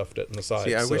and stuffed it in the side.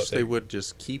 See, I wish they would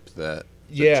just keep that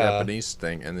Japanese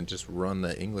thing and then just run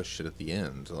the English shit at the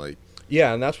end. Like,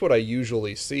 yeah, and that's what I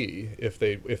usually see if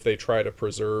they try to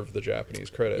preserve the Japanese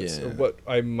credits. Yeah. What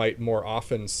I might more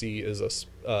often see is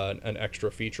an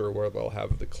extra feature where they'll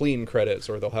have the clean credits,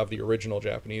 or they'll have the original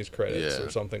Japanese credits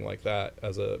or something like that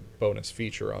as a bonus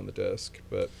feature on the disc.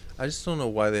 But I just don't know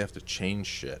why they have to change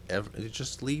shit.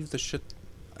 Just leave the shit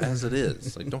as it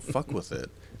is. Like, don't fuck with it.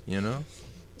 You know?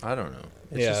 I don't know.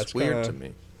 It's Yeah, just it's weird kinda- to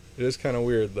me. It is kind of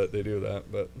weird that they do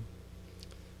that, but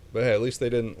hey, at least they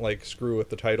didn't like screw with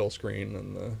the title screen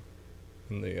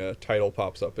and the title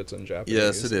pops up. It's in Japanese.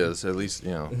 Yes, it is. At least,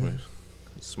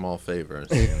 small favors,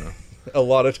 you know. A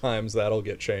lot of times that'll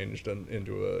get changed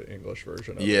into a English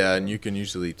version of it. Yeah, and you can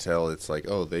usually tell it's like,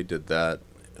 oh, they did that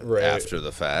Right. after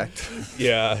the fact.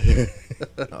 Yeah.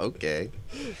 Okay.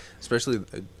 Especially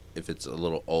if it's a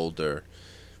little older,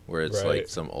 where it's Right. like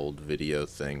some old video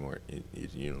thing where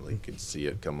you like can see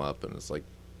it come up and it's like,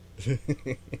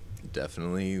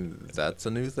 definitely that's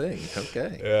a new thing.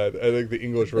 Okay. Yeah, I think the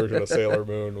English version of Sailor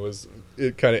Moon was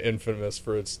kind of infamous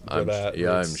for its I'm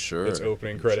sure. its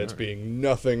opening I'm credits sure. being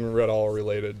nothing at all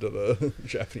related to the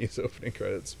Japanese opening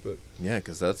credits. But Yeah,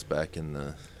 because that's back in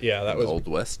the that in was Old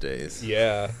West days.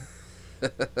 Yeah,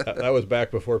 that was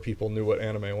back before people knew what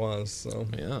anime was. So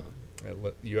Yeah.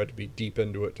 you had to be deep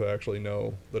into it to actually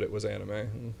know that it was anime.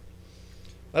 And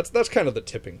that's kind of the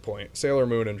tipping point. Sailor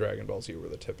Moon and Dragon Ball Z were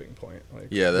the tipping point. Like,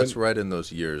 Yeah, that's right in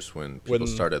those years when people when-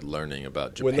 started learning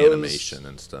about when those- Japanimation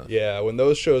and stuff. Yeah, when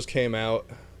those shows came out,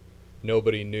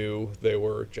 nobody knew they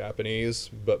were Japanese,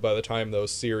 but by the time those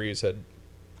series had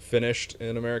finished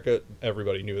in America,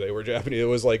 everybody knew they were Japanese. It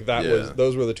was like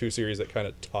those were the two series that kind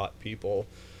of taught people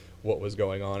what was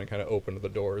going on and kind of opened the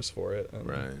doors for it.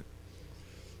 Right.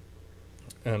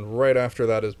 And right after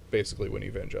that is basically when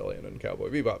Evangelion and Cowboy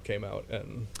Bebop came out,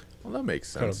 and Well, that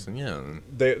makes Kind sense. Yeah.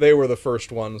 they were the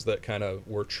first ones that kind of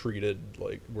were treated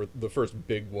like were the first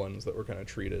big ones that were kind of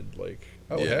treated like,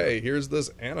 oh Yeah. hey, here's this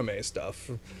anime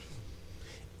stuff.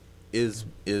 Is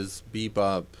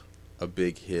Bebop a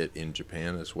big hit in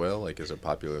Japan as well? Like, is it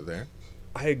popular there?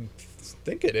 I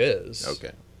think it is.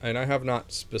 Okay. And I have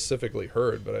not specifically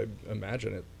heard, but I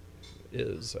imagine it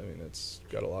is. I mean, it's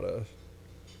got a lot of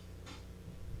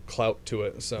clout to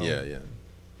it. So Yeah.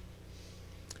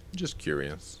 Just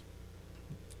curious.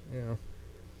 yeah.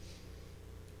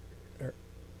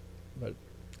 But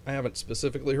I haven't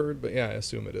specifically heard, but yeah, I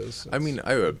assume it is. I mean,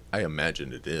 I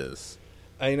imagine it is.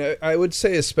 I would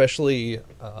say especially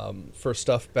for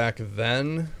stuff back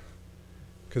then,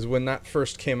 because when that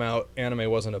first came out, anime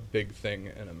wasn't a big thing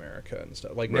in America and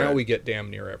stuff. Like now Right. we get damn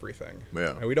near everything.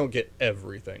 Yeah. And we don't get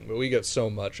everything, but we get so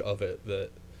much of it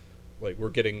that like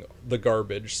we're getting the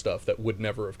garbage stuff that would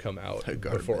never have come out The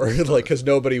garbage before, stuff. like because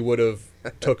nobody would have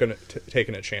taken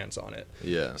a chance on it.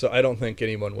 Yeah. So I don't think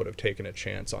anyone would have taken a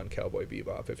chance on Cowboy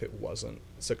Bebop if it wasn't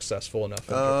successful enough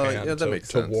in Japan yeah, that makes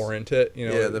to sense. warrant it. You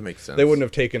know, Yeah, that makes sense. They wouldn't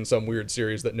have taken some weird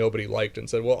series that nobody liked and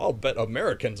said, "Well, I'll bet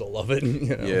Americans will love it."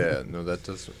 You know? Yeah. No, that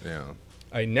does. Yeah.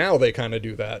 Now they kind of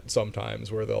do that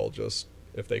sometimes, where they'll just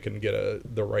if they can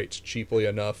get the rights cheaply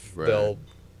enough, Right. they'll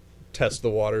test the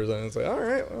waters and say, "All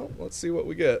right, well, let's see what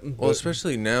we get." Well, But-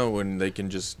 especially now when they can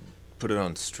just put it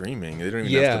on streaming. They don't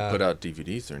even have Yeah. to put out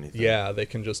DVDs or anything. yeah, they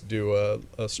can just do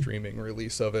a streaming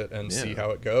release of it and see Yeah.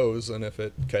 how it goes, and if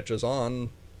it catches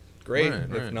on, great. Right,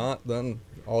 If right. not, then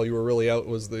all you were really out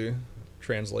was the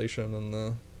translation and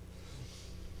the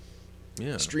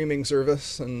Yeah. streaming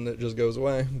service, and it just goes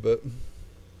away. But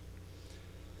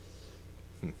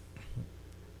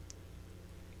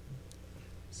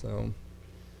so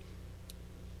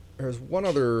there's one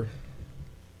other,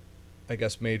 I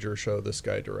guess, major show this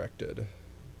guy directed.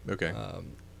 Okay.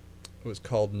 It was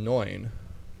called Noin.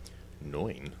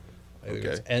 Noin. I think Okay.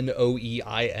 it's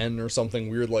Noein or something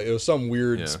weird. Like it was some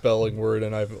weird Yeah. spelling word,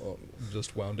 and I've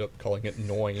just wound up calling it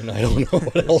Noin. I don't know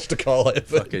what else to call it.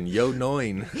 But Fucking yo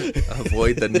noin.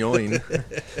 Avoid the noin.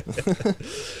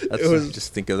 That's It was-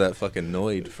 just think of that fucking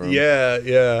Noid from yeah.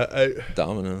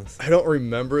 Domino's. I don't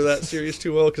remember that series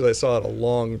too well because I saw it a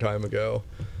long time ago.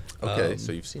 Okay,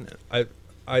 so you've seen it.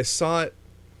 I saw it,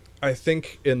 I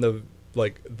think, in the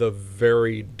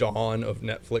very dawn of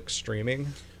Netflix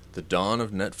streaming. The dawn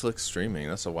of Netflix streaming.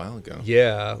 That's a while ago.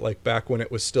 Yeah, like back when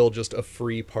it was still just a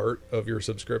free part of your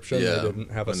subscription. Yeah, They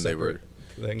didn't have a when they were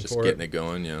separate thing Just for getting it. it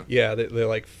going, yeah. Yeah, they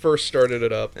like first started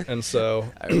it up, and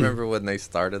so I remember when they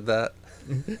started that.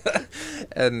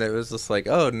 And it was just like,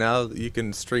 oh, now you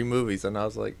can stream movies. And I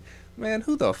was like, man,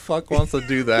 who the fuck wants to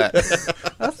do that?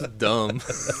 That's dumb.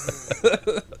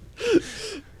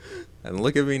 And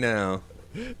look at me now.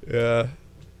 yeah.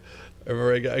 I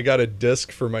remember I got a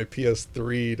disc for my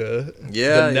PS3 to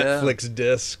Yeah, the yeah. Netflix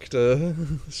disc to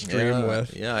stream Yeah,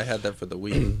 with. yeah, I had that for the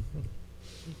Wii.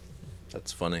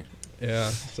 That's funny. Yeah.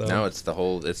 So Now it's the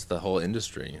whole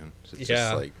industry. It's Yeah.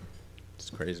 just like, it's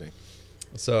crazy.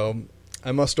 So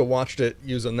I must have watched it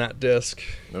using that disc.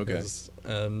 Okay.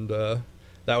 And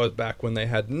that was back when they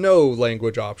had no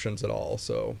language options at all.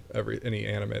 So any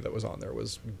anime that was on there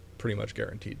was pretty much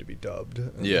guaranteed to be dubbed.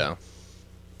 And Yeah.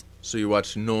 So you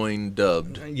watched 9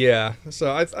 dubbed. Yeah.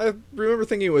 So I remember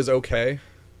thinking it was okay,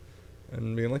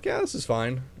 and being like, yeah, this is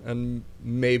fine, and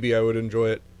maybe I would enjoy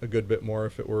it a good bit more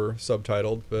if it were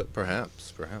subtitled, but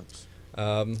Perhaps.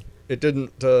 it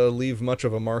didn't leave much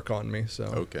of a mark on me. So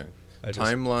Okay.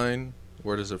 Timeline,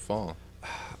 where does it fall?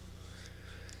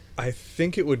 I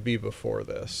think it would be before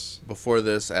this. Before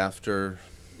this, after...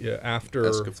 Yeah, after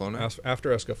Escaflowne?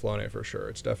 After Escaflowne, for sure.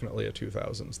 It's definitely a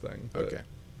 2000s thing. But Okay.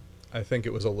 I think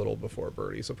it was a little before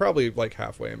Birdy, so probably like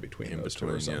halfway in between those two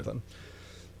or yeah. something.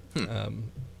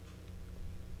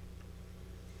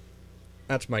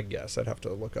 That's my guess. I'd have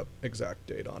to look up exact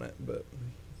date on it, but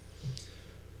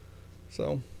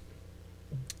so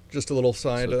just a little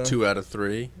side. So 2 out of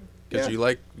 3, because you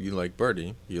like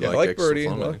Birdy. I like Birdy.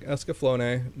 I like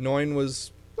Escaflowne. 9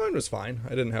 was fine. I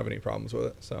didn't have any problems with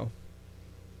it. So,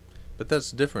 but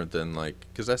that's different than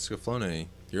because Escaflowne,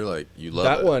 you're like you love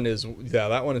that it.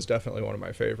 that one is definitely one of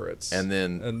my favorites. And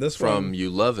then this from one, you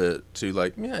love it to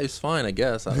it's fine, I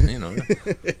guess.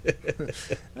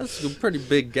 That's a pretty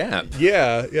big gap.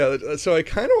 Yeah. So I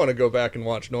kind of want to go back and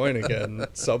watch 9 again,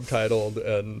 subtitled,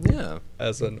 and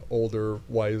as an older,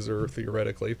 wiser,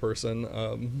 theoretically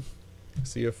person,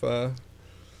 see if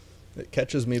it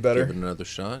catches me better. Give it another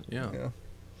shot. Yeah.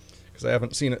 Because I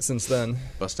haven't seen it since then.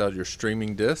 Bust out your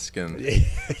streaming disc and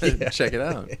check it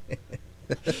out.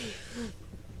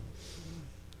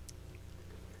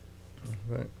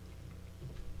 Right.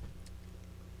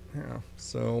 Yeah.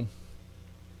 So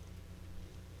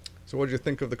what did you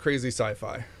think of the crazy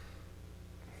sci-fi?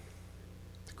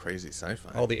 The crazy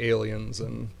sci-fi. All the aliens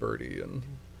and Birdy and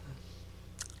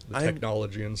the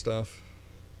technology and stuff.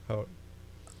 How?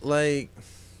 The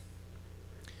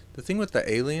thing with the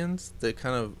aliens that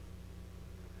kind of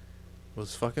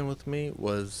was fucking with me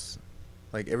was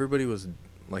everybody was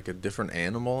like a different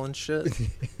animal and shit.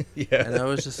 Yeah. And I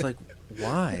was just like,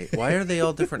 why? Why are they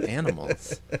all different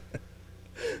animals?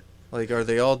 Are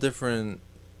they all different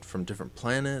from different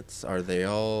planets? Are they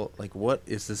all what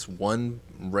is this one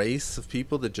race of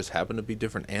people that just happen to be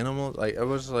different animals? I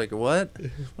was like, what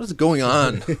is going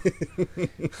on?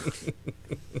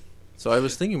 So I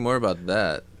was thinking more about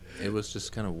that. It was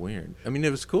just kind of weird. I mean,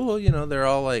 it was cool, they're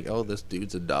all like, oh, this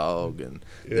dude's a dog, and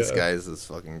this guy's this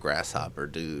fucking grasshopper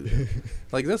dude.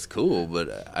 That's cool,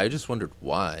 but I just wondered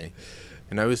why.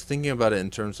 And I was thinking about it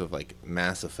in terms of,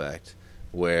 Mass Effect,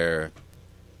 where,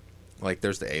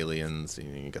 there's the aliens,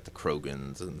 and you got the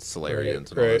Krogans and Solarians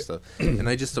and all that stuff. And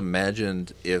I just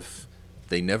imagined if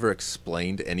they never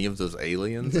explained any of those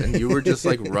aliens, and you were just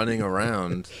running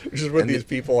around just with these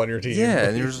people on your team. Yeah,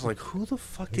 and you're just like, who the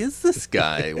fuck is this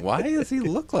guy? Why does he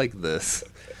look like this?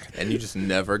 And you just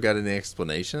never got any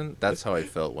explanation. That's how I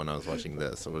felt when I was watching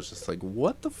this. I was just like,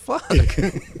 what the fuck?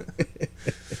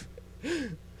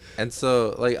 And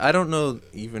so I don't know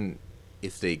even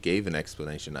if they gave an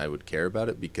explanation I would care about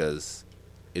it, because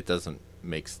it doesn't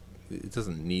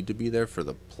need to be there for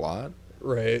the plot.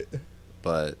 Right.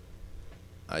 But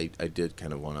I did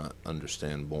kind of want to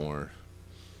understand more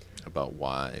about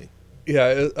why.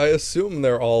 Yeah, I assume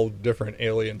they're all different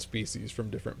alien species from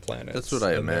different planets. That's what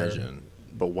I imagine.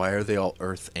 But why are they all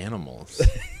Earth animals?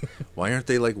 Why aren't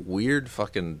they weird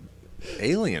fucking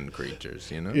alien creatures,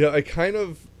 Yeah, I kind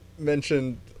of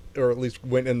mentioned, or at least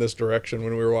went in this direction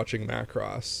when we were watching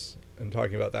Macross and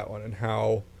talking about that one, and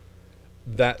how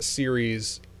that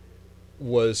series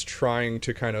was trying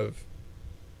to kind of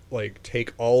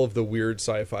take all of the weird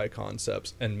sci-fi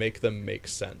concepts and make them make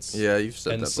sense. Yeah, you've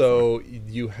said that and before. So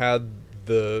you had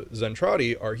the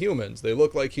Zentradi are humans. They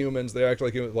look like humans. They act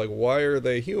like humans. Why are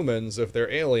they humans if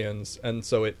they're aliens? And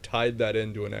so it tied that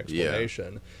into an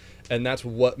explanation. Yeah. And that's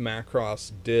what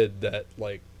Macross did that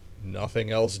nothing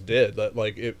else did. That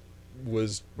it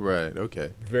was right.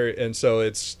 Okay. And so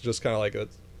it's just kind of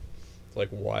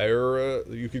why are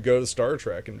you could go to Star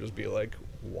Trek and just be like,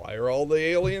 why are all the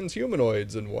aliens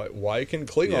humanoids, and why can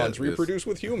Klingons reproduce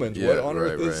with humans? Yeah, what on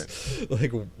earth is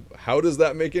how does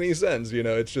that make any sense?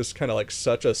 It's just kind of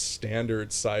such a standard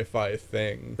sci-fi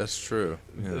thing. That's true.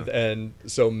 Yeah. And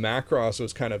so Macross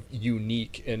was kind of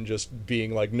unique in just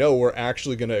being no, we're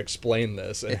actually going to explain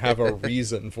this and have a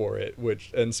reason for it.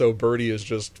 And so Birdy is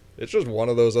just one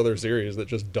of those other series that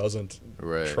just doesn't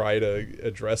try to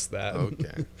address that.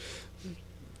 Okay.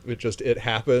 It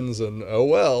happens, and oh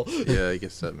well. Yeah, I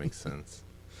guess that makes sense.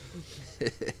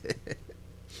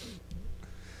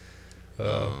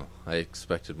 I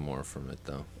expected more from it,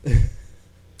 though.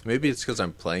 Maybe it's because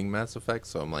I'm playing Mass Effect,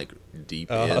 so I'm deep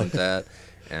in that,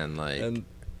 and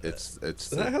it's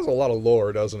that has a lot of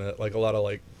lore, doesn't it? A lot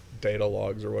of data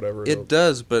logs or whatever. It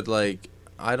does, but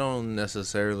I don't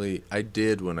necessarily. I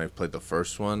did when I played the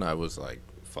first one. I was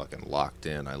fucking locked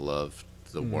in. I loved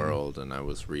the world, and I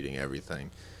was reading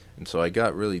everything. And so I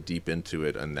got really deep into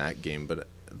it in that game, but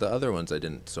the other ones I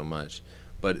didn't so much.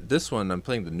 But this one, I'm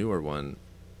playing the newer one,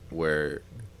 where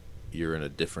you're in a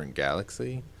different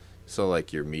galaxy. So,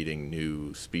 like, you're meeting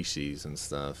new species and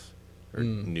stuff, or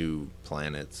new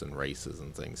planets and races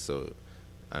and things. So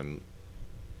I'm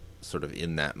sort of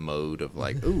in that mode of,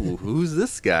 like, ooh, who's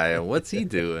this guy, and what's he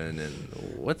doing, and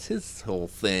what's his whole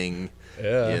thing,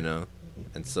 you know?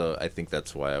 And so I think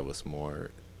that's why I was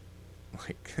more,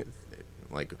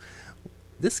 like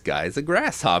this guy's a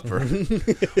grasshopper.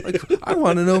 Like, I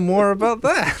want to know more about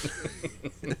that.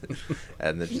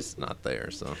 And it's just not there,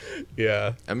 so.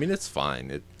 Yeah. I mean, it's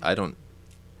fine. I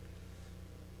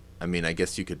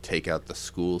guess you could take out the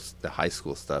high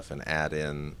school stuff and add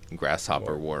in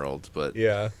Grasshopper World, but.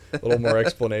 Yeah, a little more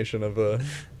explanation of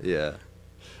yeah.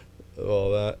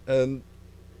 all that. And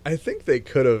I think they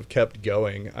could have kept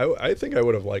going. I think I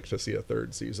would have liked to see a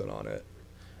third season on it.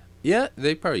 Yeah,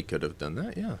 they probably could have done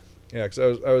that, yeah. Yeah,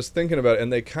 because I was thinking about it,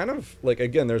 and they kind of, like,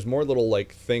 again, there's more little,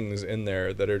 like, things in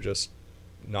there that are just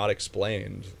not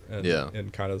explained. And,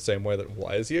 in kind of the same way that,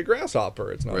 why is he a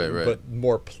grasshopper? It's not, right. But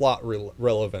more plot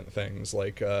relevant things,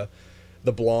 like the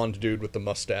blonde dude with the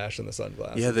mustache and the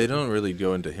sunglasses. Yeah, they don't really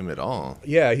go into him at all.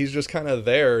 Yeah, he's just kind of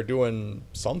there doing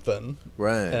something.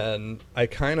 Right. And I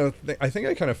think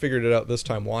I kind of figured it out this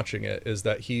time watching it, is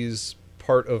that he's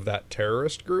part of that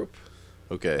terrorist group.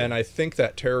 Okay. And I think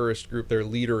that terrorist group, their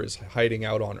leader is hiding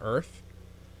out on Earth,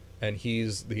 and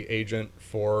he's the agent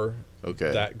for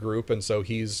that group, and so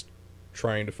he's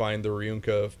trying to find the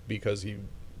Ryunka because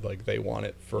they want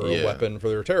it for a weapon for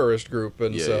their terrorist group,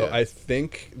 and I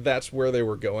think that's where they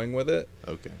were going with it.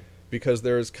 Okay. Because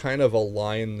there's kind of a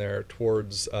line there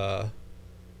towards the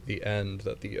end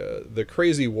that the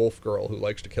crazy wolf girl who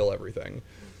likes to kill everything.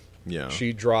 Yeah.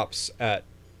 She drops at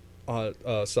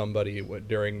somebody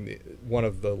during one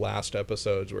of the last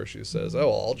episodes where she says,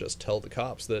 "Oh, I'll just tell the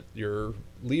cops that your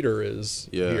leader is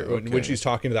here." When she's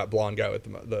talking to that blonde guy with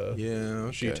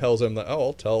she tells him that, "Oh,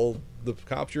 I'll tell the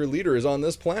cops your leader is on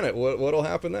this planet. What'll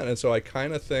happen then?" And so I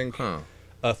kind of think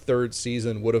a third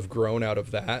season would have grown out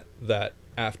of that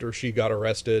after she got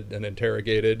arrested and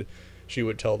interrogated, she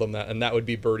would tell them that, and that would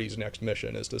be Birdy's next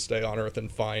mission, is to stay on Earth and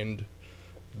find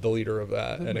the leader of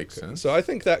that. That makes sense. So I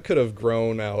think that could have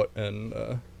grown out and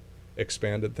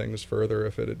expanded things further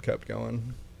if it had kept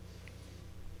going.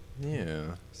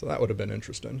 Yeah. So that would have been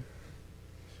interesting.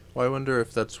 Well, I wonder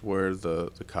if that's where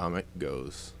the comic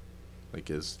goes. Like,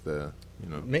 is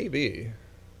Maybe.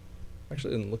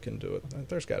 Actually, didn't look into it.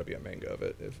 There's got to be a manga of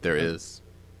it. There is.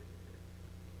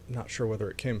 Not sure whether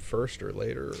it came first or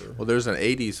later. Well, there's an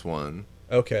 80s one.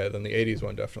 Okay, then the 80s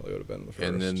one definitely would have been the first.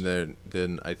 And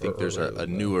then I think there's a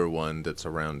newer one that's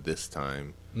around this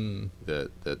time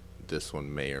that this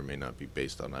one may or may not be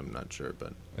based on. I'm not sure,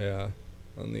 but yeah,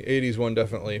 and the 80s one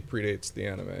definitely predates the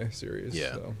anime series.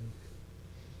 Yeah, so.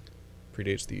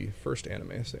 Predates the first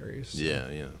anime series. So. Yeah.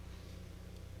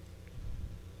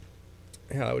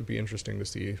 Yeah, that would be interesting to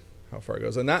see how far it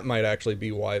goes, and that might actually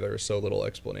be why there's so little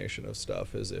explanation of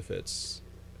stuff. Is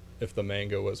if the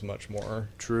manga was much more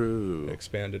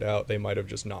expanded out, they might have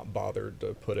just not bothered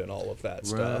to put in all of that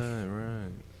stuff. Right.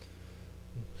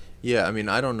 Yeah, I mean,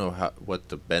 I don't know what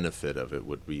the benefit of it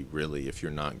would be, really, if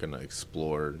you're not going to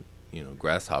explore,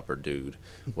 Grasshopper Dude.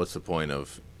 What's the point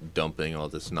of dumping all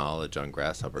this knowledge on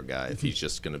Grasshopper Guy if he's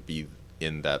just going to be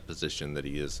in that position that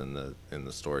he is in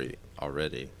the story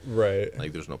already? Right.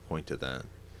 Like, there's no point to that.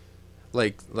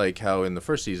 Like how in the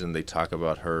first season they talk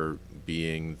about her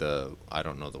being I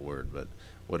don't know the word, but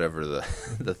whatever the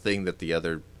thing that the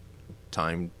other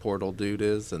time portal dude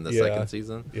is in the second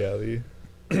season. Yeah, the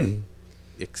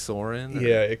Ixorin.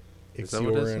 Yeah,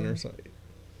 Ixorin or something.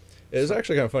 It's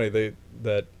actually kind of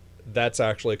funny that's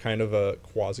actually kind of a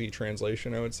quasi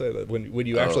translation. I would say that when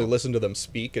you actually listen to them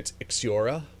speak, it's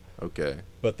Ixiora. Okay.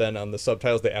 But then on the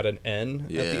subtitles they add an N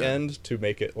at the end to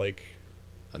make it like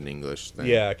an English thing.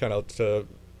 Yeah, kind of to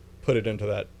put it into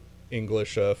that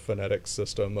English phonetic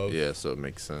system of. Yeah, so it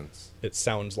makes sense. It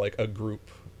sounds like a group.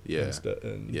 Yeah. So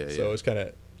it's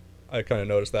I kind of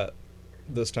noticed that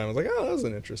this time. I was like, oh, that was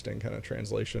an interesting kind of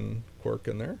translation quirk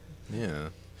in there. Yeah,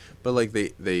 but like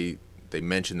they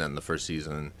mentioned that in the first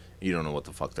season, you don't know what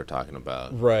the fuck they're talking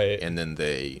about. Right. And then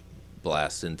they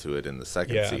blast into it in the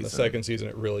second season. Yeah, in the second season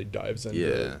it really dives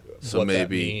into what that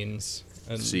means.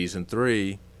 And season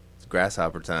 3.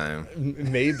 Grasshopper time.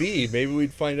 Maybe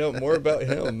we'd find out more about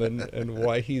him and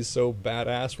why he's so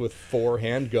badass with 4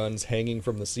 handguns hanging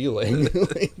from the ceiling.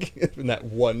 Like, in that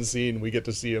one scene, we get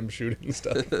to see him shooting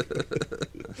stuff.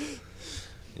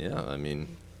 Yeah, I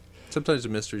mean, sometimes the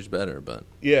mystery's better, but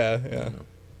yeah.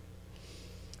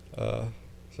 So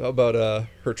how about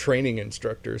her training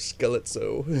instructor,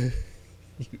 Skeletso?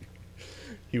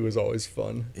 He was always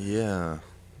fun. Yeah.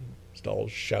 Just all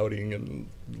shouting and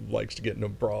likes to get in a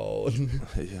brawl.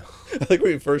 Yeah. I think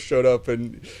when he first showed up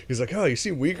and he's like, "Oh, you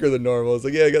seem weaker than normal." It's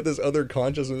like, "Yeah, I got this other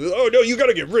consciousness." "Oh no, you got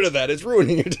to get rid of that. It's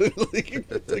ruining it."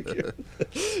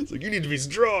 It's like you need to be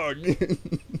strong.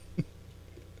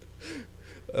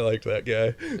 I liked that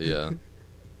guy. Yeah.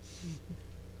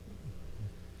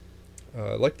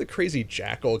 I like the crazy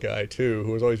jackal guy too,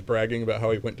 who was always bragging about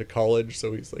how he went to college,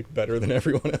 so he's like better than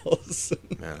everyone else.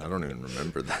 Man, I don't even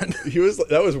remember that.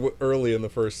 That was early in the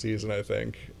first season, I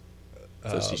think.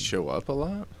 Does he show up a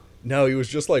lot? No, he was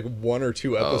just like 1 or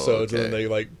 2 episodes, okay. and then they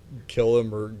like kill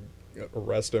him or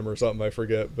arrest him or something. I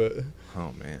forget, but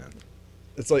oh man,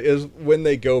 it's like when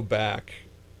they go back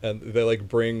and they like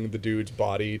bring the dude's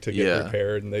body to get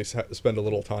repaired, and they spend a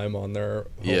little time on their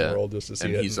homeworld just to see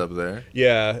it. And he's up there.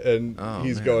 Yeah, and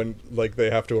he's man. going like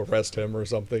they have to arrest him or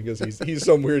something because he's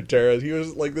some weird terrorist. He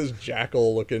was like this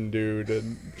jackal looking dude,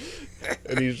 and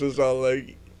he's just all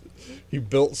like he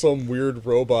built some weird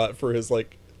robot for his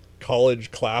like college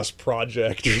class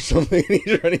project or something. And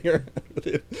he's running around with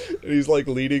it, and he's like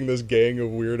leading this gang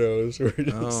of weirdos. Who are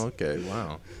just, oh, okay,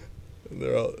 wow. And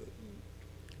they're all.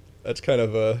 That's kind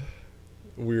of a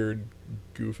weird,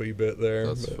 goofy bit there.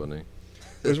 That's funny.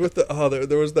 It was with the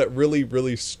there was that really,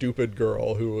 really stupid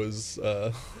girl who was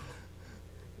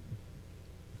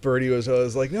Birdy was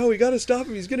always like, "No, we got to stop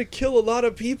him. He's gonna kill a lot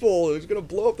of people. He's gonna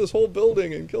blow up this whole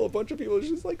building and kill a bunch of people."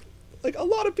 She's like a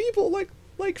lot of people, like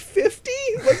 50,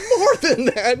 like more than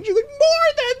that. And she's like,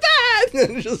 more than that,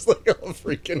 and just like all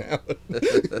freaking out.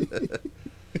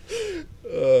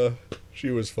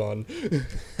 She was fun.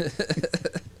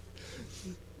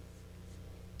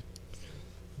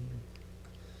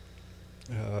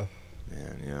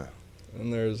 Man, yeah.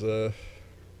 And there's a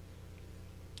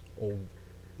old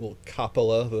little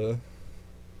Coppola.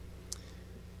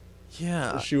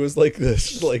 She was like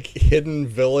this like hidden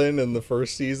villain in the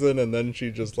first season, and then she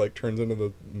just like turns into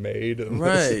the maid. And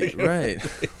right.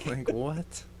 Like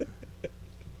what?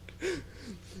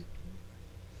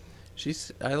 She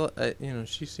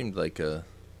seemed like a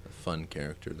fun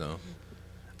character though.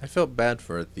 I felt bad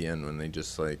for her at the end when they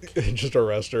just like just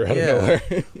arrest her out of nowhere.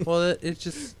 Well, it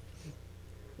just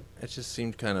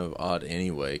seemed kind of odd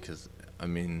anyway. Because I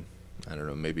mean, I don't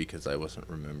know, maybe because I wasn't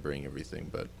remembering everything,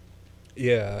 but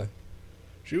yeah,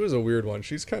 she was a weird one.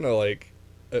 She's kind of like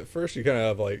at first you kind of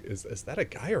have like, is that a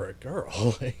guy or a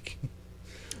girl? Like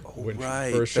when she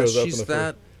first shows up in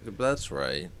the that's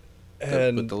right.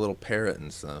 And with the little parrot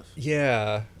and stuff.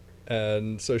 Yeah,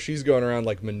 and so she's going around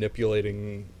like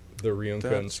manipulating the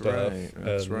Ryunka and stuff.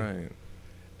 That's right.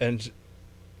 And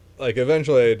like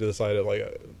eventually I decided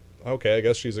like, okay, I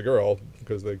guess she's a girl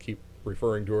because they keep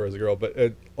referring to her as a girl.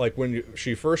 But like when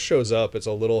she first shows up, it's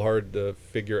a little hard to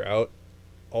figure out.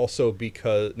 Also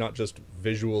because not just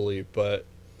visually, but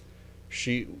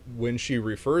when she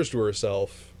refers to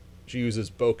herself, she uses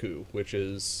boku, which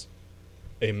is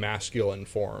a masculine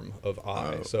form of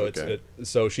I.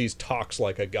 So she talks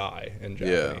like a guy in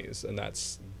Japanese, and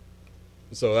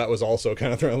so that was also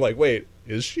kind of thrown like, wait,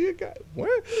 is she a guy?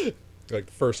 What? Like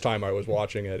the first time I was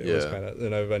watching it, it was kind of.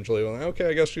 Then I eventually went, okay,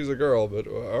 I guess she's a girl, but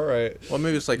all right. Well,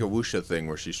 maybe it's like a wuxia thing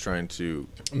where she's trying to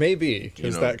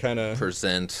because that kind of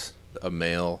present a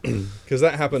male because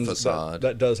that happens. Facade.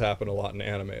 That does happen a lot in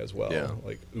anime as well. Yeah.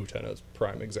 Like Utena's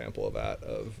prime example of that.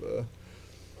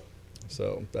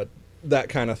 So that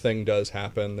kind of thing does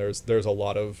happen. There's a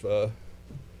lot of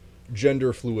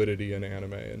gender fluidity in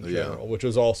anime in general, which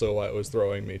is also why it was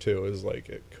throwing me too. Is like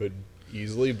it could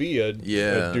easily be a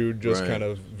dude just kind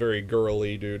of very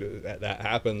girly dude. That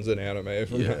happens in anime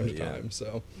from time to time.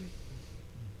 So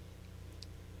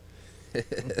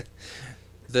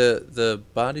the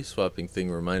body swapping thing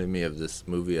reminded me of this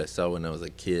movie I saw when I was a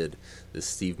kid. This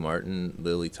Steve Martin,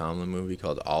 Lily Tomlin movie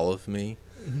called All of Me.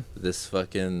 This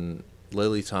fucking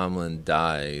Lily Tomlin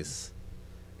dies,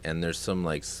 and there's some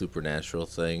like supernatural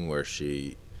thing where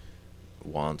she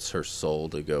wants her soul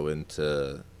to go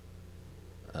into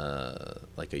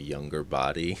like a younger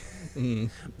body,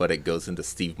 but it goes into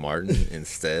Steve Martin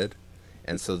instead,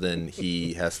 and so then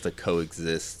he has to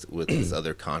coexist with this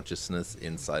other consciousness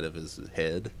inside of his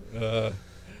head.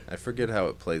 I forget how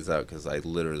it plays out because I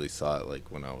literally saw it like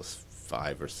when I was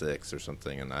 5 or 6 or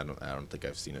something, and I don't think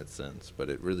I've seen it since, but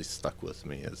it really stuck with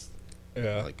me as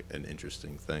like an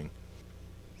interesting thing.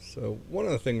 So one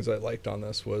of the things I liked on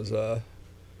this was her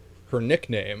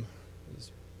nickname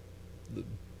is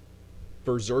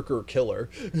Berserker Killer.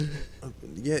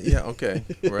 Yeah, okay,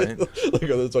 right. Like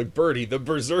it's like Birdy, the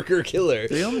Berserker Killer.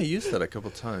 They only used that a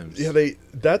couple times. Yeah,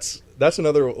 that's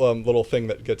another little thing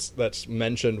that's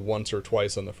mentioned once or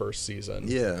twice in the first season.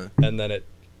 Yeah, and then it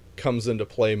comes into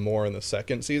play more in the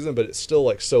second season, but it's still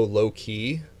like so low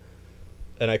key.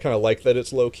 And I kind of like that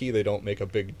it's low key. They don't make a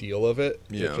big deal of it.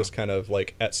 Yeah. It just kind of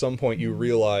like at some point you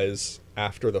realize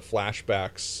after the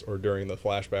flashbacks or during the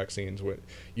flashback scenes, when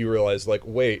you realize like,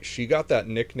 wait, she got that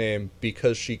nickname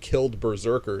because she killed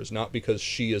berserkers, not because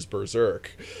she is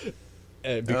berserk.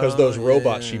 And because those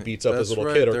robots she beats up as a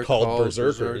little kid are called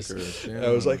berserkers. Yeah. I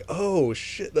was like, oh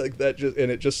shit, like that just,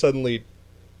 and it just suddenly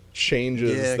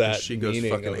changes that she goes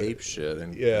meaning fucking of it. ape shit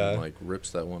and like rips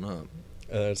that one up.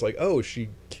 And it's like, oh, she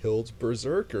killed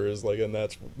berserkers, like, and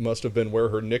that's must have been where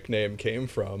her nickname came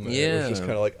from. And it was just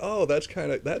kind of like, oh, that's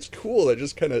cool. That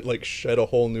just kind of like shed a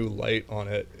whole new light on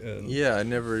it. And yeah, I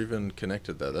never even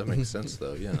connected that. That makes sense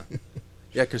though. Yeah,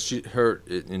 yeah, because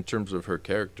in terms of her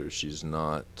character, she's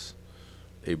not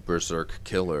a berserk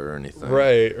killer or anything.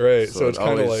 Right. So it's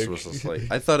kind of like, was just like,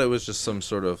 I thought it was just some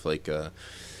sort of like a,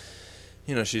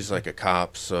 she's like a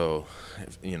cop, so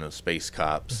space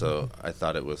cop. So I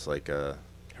thought it was like her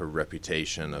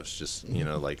reputation of just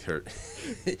like her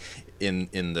in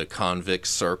the convict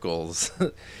circles.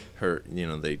 Her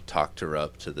they talked her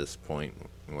up to this point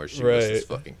where she was this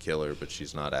fucking killer, but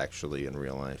she's not actually in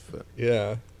real life. But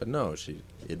but no,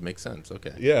 it makes sense.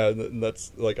 Okay. Yeah, and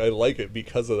that's like I like it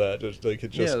because of that. Just like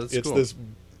it's cool. This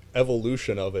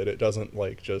evolution of it. It doesn't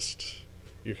like just.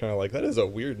 You're kind of like, that is a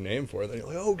weird name for it. Then you're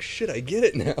like, oh shit, I get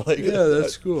it now. Like, yeah,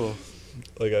 that's cool.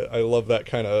 Like I love that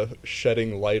kind of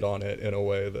shedding light on it in a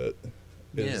way that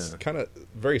is kind of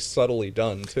very subtly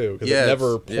done too, because it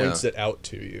never points it out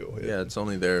to you. It's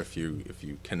only there if you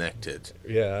connect it.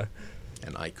 Yeah,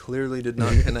 and I clearly did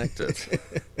not connect it.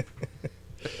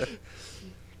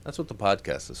 That's what the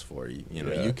podcast is for.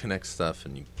 You connect stuff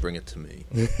and you bring it to me,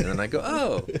 and then I go,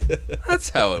 oh, that's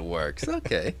how it works.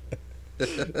 Okay.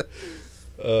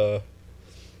 So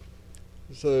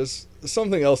there's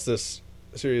something else this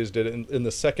series did in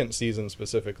the second season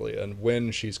specifically, and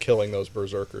when she's killing those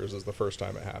berserkers is the first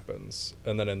time it happens,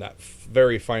 and then in that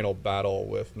very final battle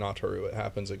with Nataru it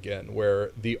happens again,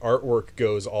 where the artwork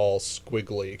goes all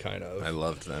squiggly kind of. I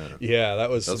loved that. Yeah, that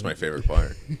was my favorite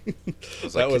part.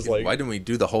 Was like, why didn't we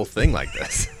do the whole thing like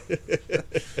this?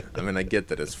 I mean, I get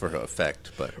that it's for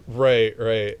effect, but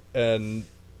right, and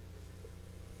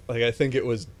like I think it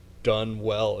was done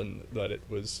well, and that it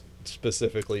was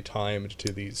specifically timed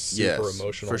to these super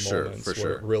emotional moments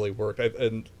where it really worked.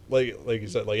 And like you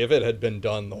said, like if it had been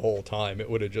done the whole time, it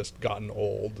would have just gotten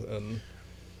old. And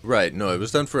right, no, it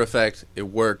was done for effect. It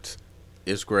worked.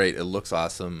 It's great. It looks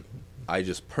awesome. I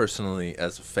just personally,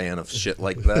 as a fan of shit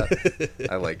like that,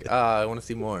 I want to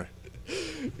see more.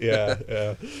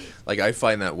 Yeah. Like I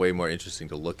find that way more interesting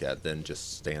to look at than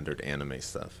just standard anime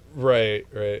stuff. Right.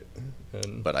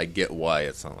 But I get why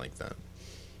it's not like that.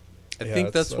 I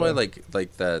think that's why, like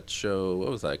that show. What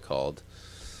was that called?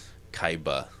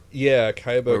 Kaiba. Yeah,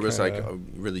 Kaiba. Where it was like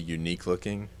really unique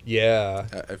looking. Yeah,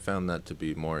 I found that to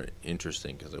be more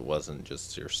interesting because it wasn't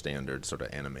just your standard sort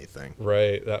of anime thing.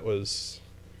 Right. That was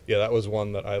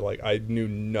one that I like. I knew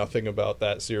nothing about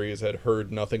that series. Had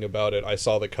heard nothing about it. I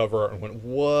saw the cover art and went,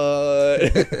 "What?"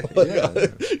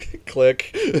 Click.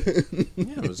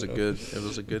 Yeah, it was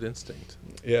a good instinct.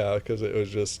 Yeah, because it was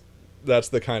just. That's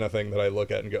the kind of thing that I look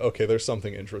at and go, okay, there's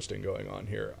something interesting going on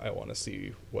here. I want to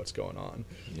see what's going on.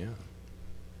 Yeah.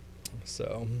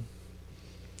 So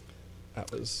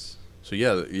that was. So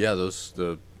yeah, those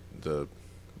the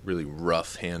really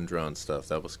rough hand drawn stuff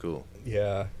that was cool.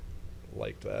 Yeah,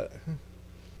 liked that.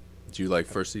 Do you like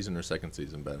first season or second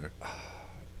season better?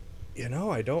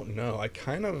 I don't know. I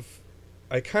kind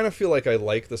of feel like I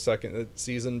like the second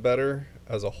season better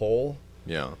as a whole.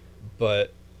 Yeah.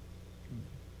 But.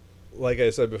 Like I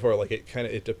said before, like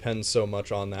it depends so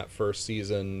much on that first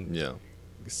season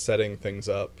setting things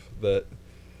up that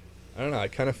I don't know, I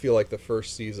kind of feel like the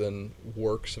first season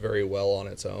works very well on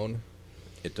its own.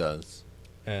 It does.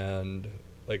 And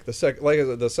like the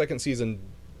second season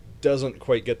doesn't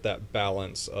quite get that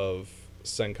balance of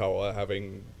Senkawa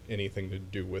having anything to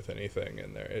do with anything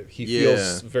in there. He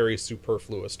feels very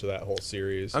superfluous to that whole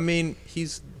series. I mean,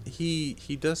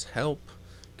 he does help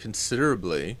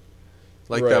considerably.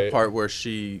 Like that part where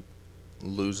she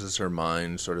loses her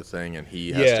mind sort of thing, and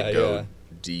he has to go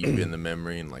deep in the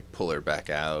memory and like pull her back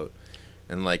out.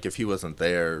 And like if he wasn't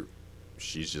there,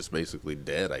 she's just basically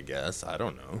dead, I guess. I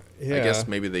don't know. Yeah. I guess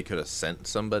maybe they could have sent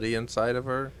somebody inside of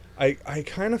her. I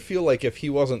kind of feel like if he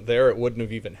wasn't there, it wouldn't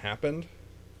have even happened.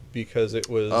 because it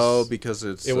was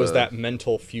it was that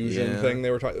mental fusion thing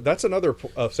they were talking. That's another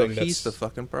thing. So he's the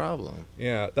fucking problem.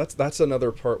 Yeah, that's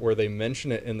another part where they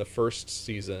mention it in the first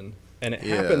season, and it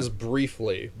happens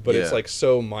briefly, but it's like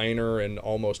so minor and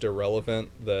almost irrelevant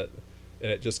and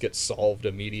it just gets solved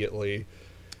immediately.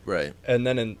 Right. And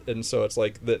then and so it's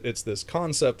like that it's this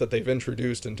concept that they've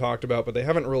introduced and talked about, but they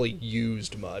haven't really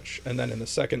used much. And then in the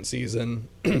second season,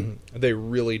 they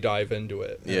really dive into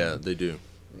it. Yeah, they do.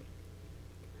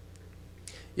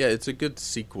 Yeah, it's a good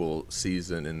sequel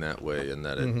season in that way, in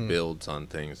that it builds on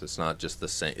things. It's not just the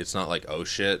same. It's not like, oh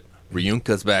shit,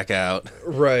 Ryunka's back out.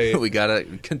 Right. We gotta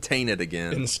contain it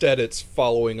again. Instead, it's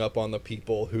following up on the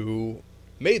people who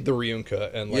made the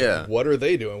Ryunka and what are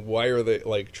they doing? Why are they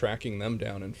like tracking them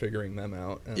down and figuring them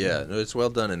out? And, no, it's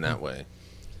well done in that way.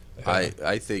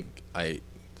 I think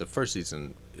the first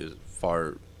season is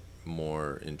far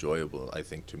more enjoyable, I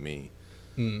think, to me.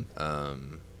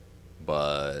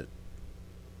 But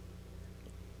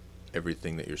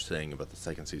everything that you're saying about the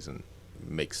second season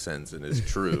makes sense and is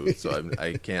true. So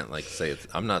I can't like say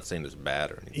I'm not saying it's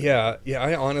bad or anything. Yeah.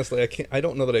 I honestly I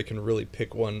don't know that I can really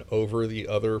pick one over the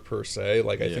other per se.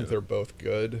 Like I think they're both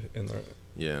good in their.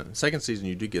 Yeah, second season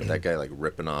you do get that guy like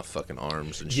ripping off fucking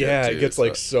arms and shit. Yeah, too, it gets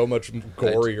like so much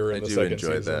gorier in the second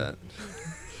season. I do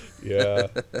enjoy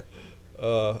that.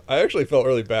 Yeah. I actually felt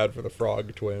really bad for the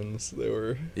Frog twins. They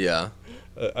were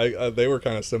they were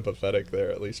kind of sympathetic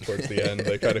there, at least towards the end.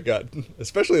 They kind of got,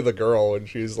 especially the girl when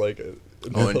she's like,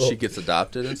 and she gets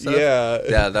adopted and stuff.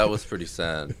 Yeah, that was pretty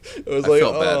sad. It was I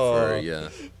felt bad for her. Yeah,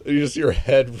 you just see her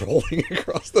head rolling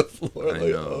across the floor. I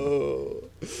know.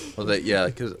 Well,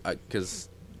 because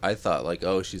I thought like,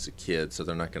 oh, she's a kid, so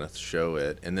they're not gonna show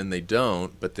it, and then they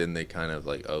don't. But then they kind of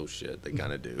like, oh shit, they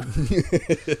kind of do.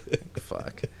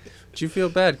 Fuck. But you feel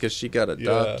bad because she got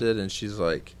adopted, and she's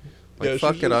like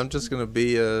fuck it, I'm just gonna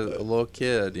be a little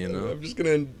kid, you know. I'm just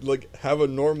gonna like have a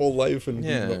normal life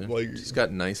and like she's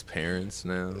got nice parents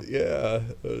now. Yeah,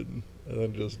 and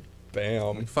then just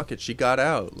bam. Like, fuck it, she got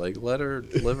out. Like let her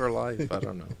live her life. I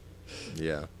don't know.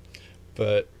 Yeah,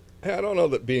 but I don't know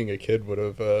that being a kid would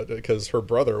have because her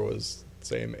brother was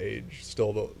same age,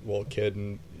 still the little kid,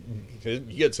 and he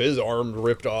gets his arm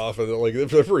ripped off, and like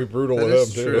they're pretty brutal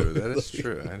with him too. That is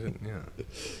true. I didn't. Yeah.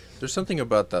 There's something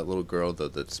about that little girl, though,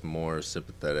 that's more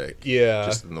sympathetic. Yeah.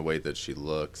 Just in the way that she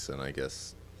looks, and I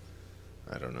guess,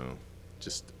 I don't know.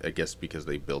 I guess because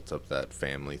they built up that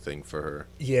family thing for her.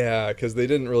 Yeah, because they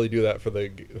didn't really do that for the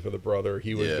brother.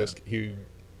 He was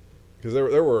because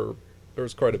there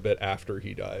was quite a bit after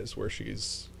he dies where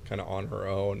she's kind of on her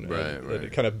own. Right. And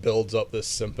it kind of builds up this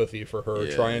sympathy for her,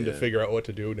 trying to figure out what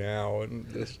to do now,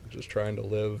 and just trying to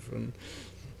live. And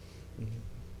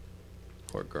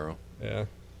poor girl. Yeah.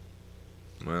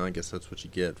 Well, I guess that's what you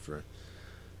get for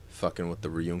fucking with the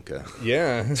Ryunka.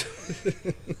 Yeah.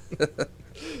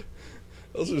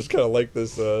 I also just kind of like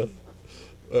this.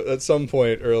 At some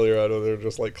point earlier, I know they're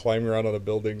just like climbing around on the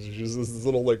buildings. And just this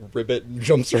little like ribbit and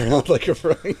jumps around like a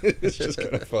frog. It's just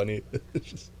kind of funny. It's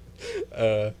just,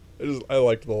 I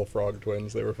liked the little frog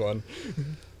twins. They were fun.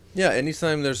 Yeah,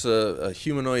 anytime there's a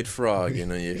humanoid frog, you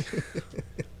know, you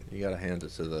gotta hand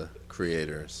it to the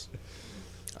creators.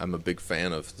 I'm a big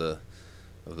fan of the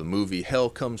movie Hell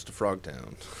Comes to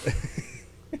Frogtown.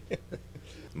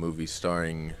 Movie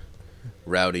starring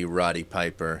Rowdy Roddy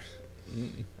Piper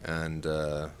and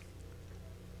a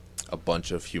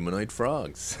bunch of humanoid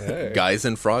frogs. Hey. Guys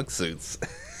in frog suits.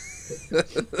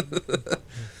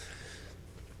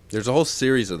 There's a whole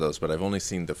series of those, but I've only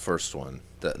seen the first one.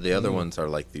 The other ones are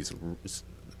like these.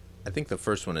 I think the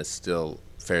first one is still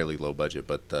fairly low budget,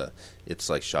 but it's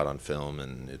like shot on film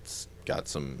and it's got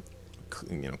some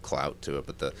clout to it.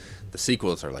 But the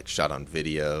sequels are like shot on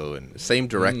video and same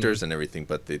directors and everything,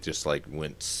 but they just like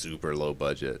went super low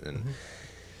budget, and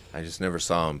I just never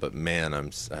saw them. But man, I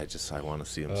want to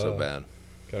see them so bad.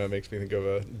 Kind of makes me think of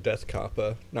a death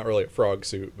kappa. Not really a frog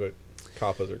suit, but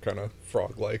kappas are kind of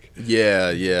frog-like.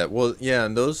 Yeah. Well, yeah,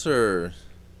 and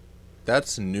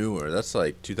that's newer. That's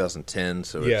like 2010,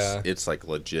 so it's like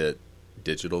legit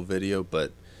digital video,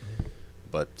 but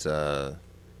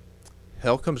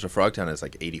Hell Comes to Frogtown is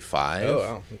like 85. Oh,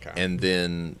 wow. Okay. And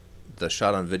then the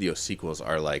shot on video sequels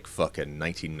are like fucking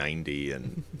 1990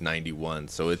 and 91,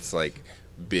 so it's like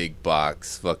big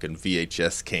box fucking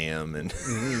VHS cam and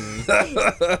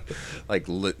like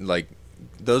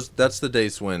those. That's the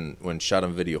days when shot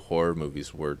on video horror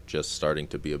movies were just starting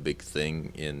to be a big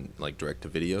thing in like direct to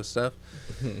video stuff.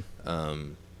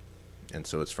 And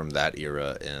so it's from that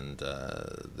era, and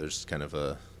there's kind of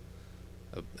a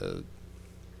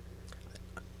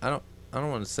I don't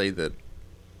want to say that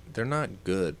they're not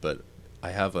good, but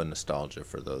I have a nostalgia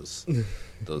for those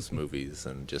movies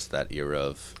and just that era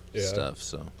of stuff.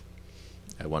 So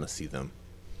I want to see them.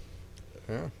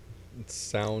 Yeah, it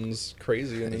sounds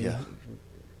crazy and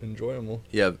enjoyable.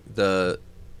 Yeah, the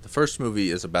first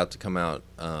movie is about to come out.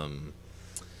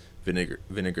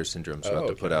 Vinegar Syndrome's about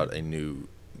to put out a new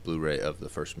Blu-ray of the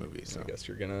first movie. So I guess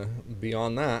you're gonna be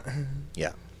on that.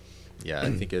 Yeah.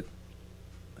 I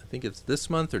think it's this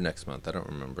month or next month. I don't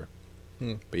remember.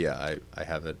 But yeah, I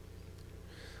have it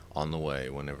on the way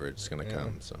whenever it's gonna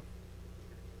come. So.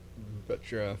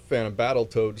 Bet you're a fan of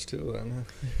Battletoads too, then.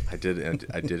 I did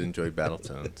enjoy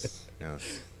Battletoads. Yeah.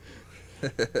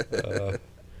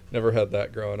 Never had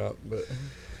that growing up, but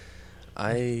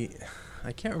I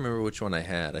can't remember which one I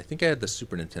had. I think I had the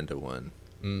Super Nintendo one.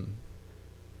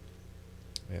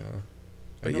 Yeah.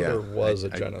 But there was a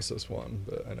Genesis one,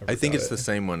 but I never. I think it's the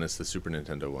same one as the Super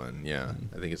Nintendo one. Yeah,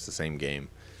 I think it's the same game,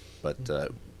 but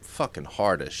fucking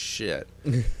hard as shit.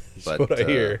 That's what I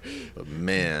hear. But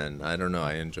man, I don't know.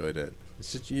 I enjoyed it.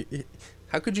 It's just,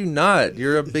 how could you not?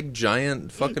 You're a big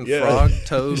giant fucking frog,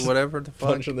 toad, whatever the fuck.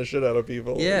 Punching the shit out of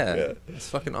people. Yeah, it's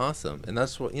fucking awesome. And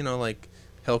that's what, like,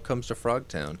 Hell Comes to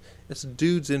Frogtown. It's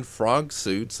dudes in frog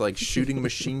suits, like, shooting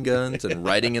machine guns and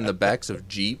riding in the backs of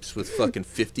Jeeps with fucking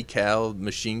 50 cal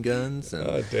machine guns.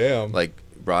 And, damn. Like,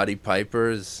 Roddy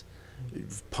Piper's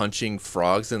punching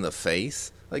frogs in the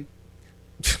face. Like,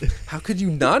 how could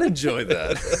you not enjoy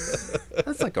that?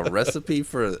 That's like a recipe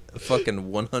for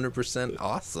fucking 100%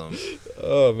 awesome.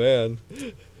 Oh, man.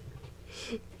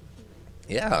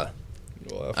 Yeah.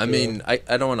 I mean, I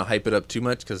don't want to hype it up too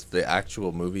much because the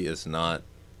actual movie is not...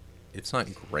 It's not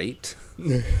great.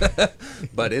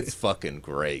 But it's fucking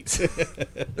great.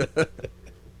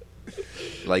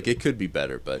 Like, it could be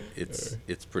better, but it's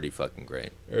pretty fucking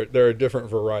great. There are different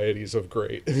varieties of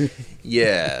great.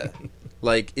 Yeah.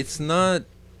 Like, it's not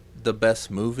the best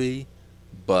movie,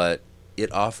 but it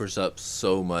offers up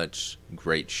so much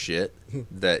great shit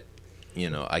that,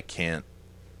 I can't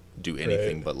do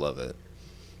anything but love it.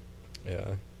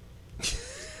 Yeah.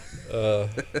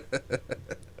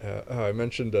 I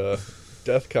mentioned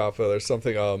Death Kappa. There's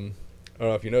something, I don't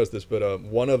know if you noticed this, but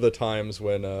one of the times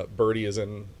when Birdy is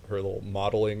in her little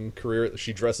modeling career,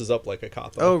 she dresses up like a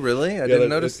kappa. Oh, really? I didn't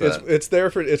notice that. It's there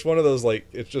for, it's one of those, like,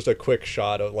 it's just a quick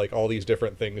shot of, like, all these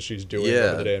different things she's doing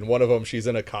over the day. And one of them, she's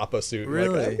in a kappa suit.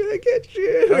 Really? Like, I'm gonna get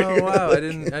you. Oh, wow. I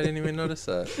didn't even notice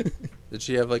that. Did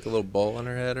she have, like, a little bowl on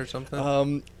her head or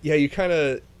something? Yeah, you kind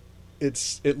of...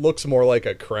 It looks more like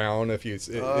a crown if you. It's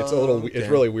a little. Okay. It's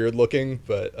really weird looking,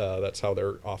 but that's how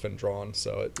they're often drawn.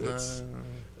 So it's.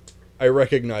 I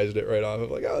recognized it right off. I'm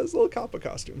like, oh, this little kappa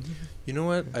costume. You know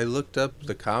what? I looked up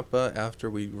the kappa after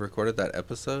we recorded that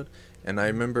episode, and I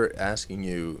remember asking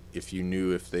you if you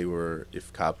knew if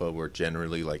kappa were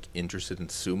generally, like, interested in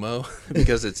sumo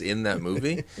because it's in that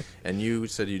movie, and you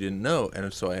said you didn't know.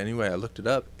 And so anyway, I looked it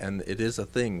up, and it is a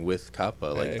thing with kappa.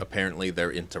 Like, apparently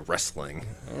they're into wrestling.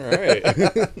 All right.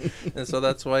 And so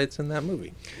that's why it's in that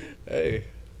movie. Hey.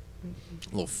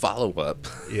 A little follow-up.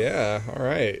 Yeah, all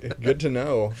right. Good to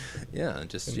know. Yeah,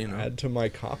 just, add to my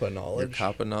kappa knowledge. Your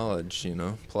kappa knowledge,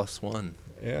 +1.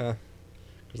 Yeah.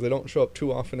 Because they don't show up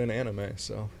too often in anime,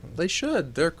 so... They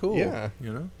should. They're cool. Yeah.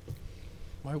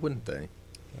 Why wouldn't they?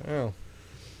 Oh.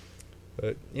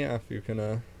 But, yeah, if you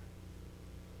can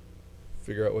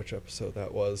figure out which episode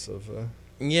that was of...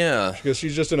 Yeah. Because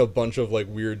she's just in a bunch of, like,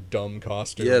 weird, dumb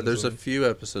costumes. Yeah, there's a few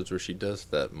episodes where she does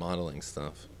that modeling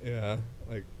stuff. Yeah,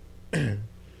 like... So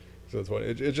that's what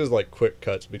it's just like quick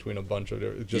cuts between a bunch of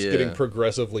getting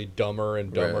progressively dumber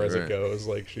and dumber as it goes.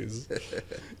 Like she's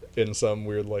in some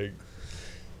weird, like,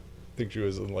 I think she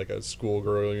was in like a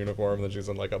schoolgirl uniform, then she's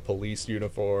in like a police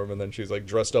uniform, and then she's like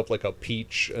dressed up like a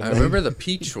peach. And I remember the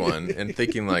peach one and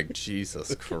thinking like,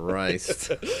 Jesus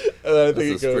Christ, I think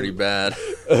this is pretty bad.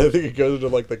 I think it goes into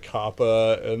like the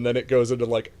kappa, and then it goes into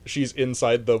like she's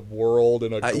inside the world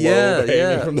in a globe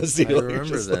hanging from the ceiling. I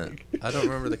remember that. Like, I don't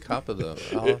remember the kappa though.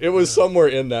 It was somewhere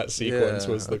in that sequence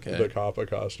was the kappa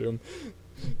costume.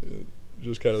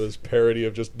 Just kind of this parody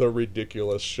of just the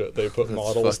ridiculous shit they put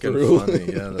models through.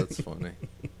 Funny. Yeah, that's funny.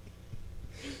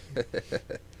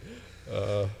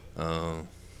 Well,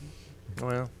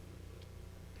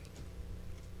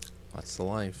 that's the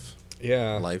life.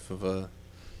 Yeah. Life of a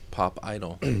pop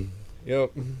idol.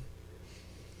 Yep.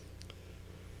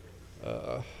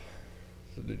 So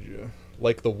did you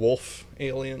like the wolf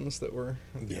aliens that were...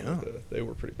 Yeah. They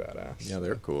were pretty badass. Yeah,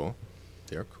 they're cool.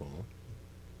 They're cool.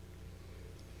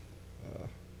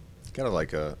 Kind of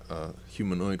like a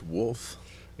humanoid wolf.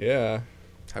 Yeah.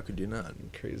 How could you not?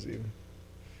 Crazy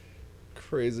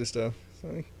stuff.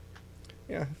 So,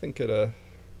 yeah, I think it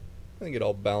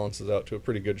all balances out to a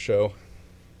pretty good show.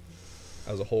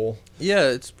 as a whole? Yeah,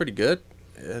 it's pretty good.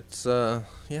 It's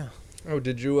yeah. Oh,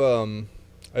 did you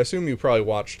I assume you probably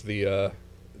watched the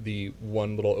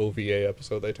one little OVA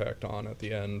episode they tacked on at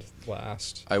the end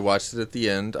last. I watched it at the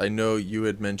end. I know you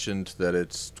had mentioned that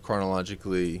it's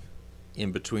chronologically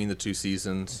in between the two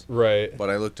seasons. Right. But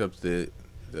I looked up the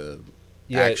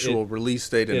actual release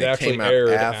date, and it came out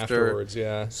afterwards.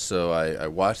 Yeah. So I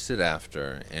watched it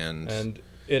after, and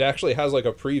it actually has like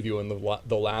a preview in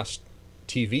the last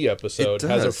TV episode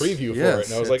has a preview for it,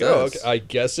 and I was like, oh, okay, I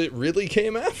guess it really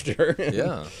came after.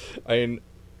 Yeah.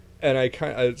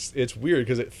 It's weird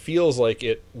because it feels like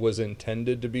it was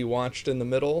intended to be watched in the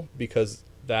middle because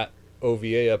that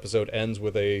OVA episode ends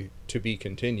with a to be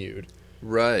continued.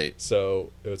 Right.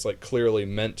 So it's like clearly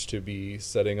meant to be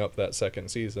setting up that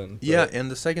second season. Yeah, and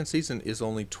the second season is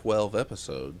only 12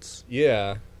 episodes.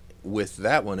 Yeah. With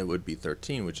that one, it would be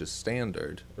 13, which is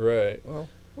standard. Right. Well,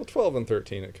 12 and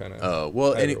 13, it kind of. Oh,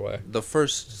 well, way. The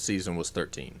first season was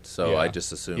 13, so I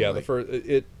just assumed. Yeah, the first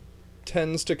it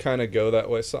tends to kind of go that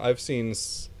way. So I've seen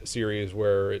series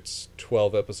where it's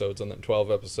 12 episodes and then 12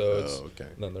 episodes. Oh, okay.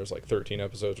 And then there's like 13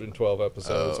 episodes and 12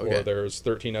 episodes, okay. or there's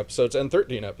 13 episodes and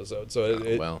 13 episodes.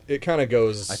 So it kind of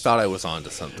goes. I thought I was onto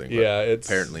something. But yeah, it's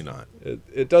apparently not.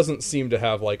 It doesn't seem to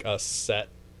have like a set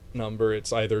number.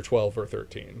 It's either 12 or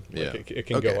 13. Like Yeah, it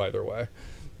can go either way.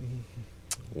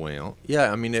 Well,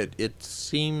 yeah, I mean, it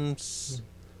seems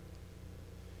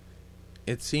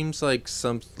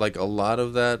like a lot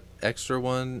of that extra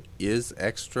one is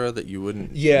extra that you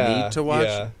wouldn't need to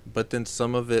watch, but then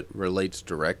some of it relates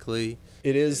directly.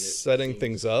 It is setting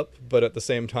things up, but at the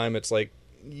same time, it's like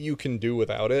you can do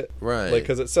without it, right? Like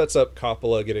because it sets up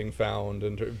Coppola getting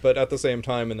found, but at the same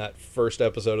time, in that first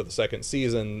episode of the second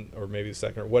season, or maybe the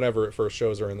second, or whenever it first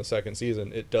shows her in the second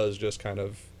season, it does just kind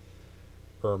of.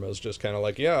 Irma's just kind of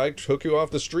like, yeah, I took you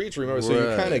off the streets, remember? So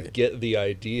you kind of get the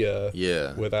idea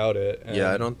without it. And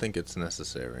I don't think it's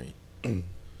necessary.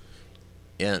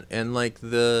 and like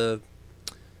the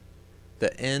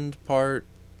end part,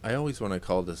 I always want to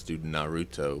call this dude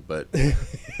Naruto, but you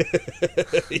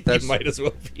might as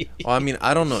well be. Well, I mean,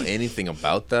 I don't know anything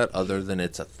about that other than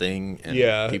it's a thing,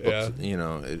 and people, you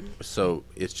know, so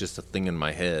it's just a thing in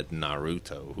my head.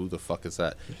 Naruto, who the fuck is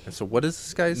that? And so, what is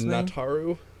this guy's name?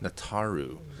 Nataru.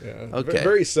 Yeah. Okay.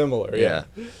 Very similar. Yeah.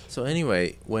 So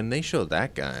anyway, when they show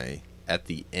that guy at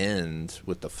the end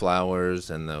with the flowers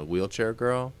and the wheelchair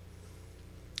girl,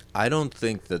 I don't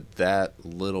think that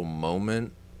little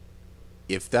moment.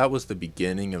 If that was the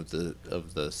beginning of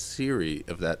the series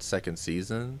of that second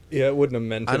season, it wouldn't have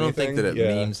meant anything. I don't think that it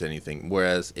means anything.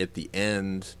 Whereas at the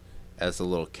end, as a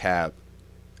little cap,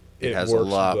 it has a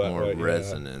lot more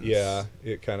resonance. Yeah,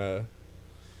 it kind of.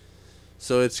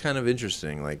 So it's kind of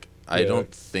interesting. Like I don't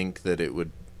think that it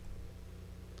would.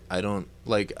 I don't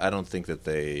think that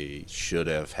they should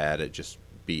have had it just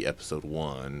be episode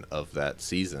 1 of that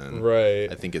season.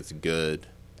 Right. I think it's good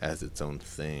as its own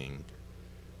thing.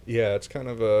 Yeah, it's kind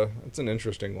of it's an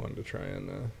interesting one to try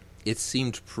and. It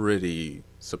seemed pretty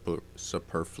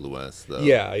superfluous, though.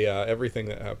 Yeah, everything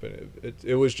that happened.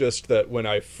 It was just that when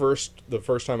the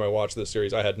first time I watched this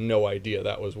series, I had no idea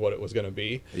that was what it was going to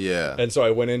be. Yeah. And so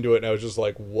I went into it and I was just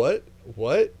like, what?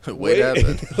 Wait,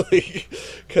 happened?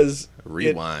 Because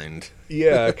rewind.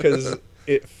 Because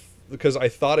I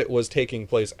thought it was taking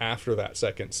place after that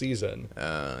second season.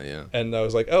 Yeah. And I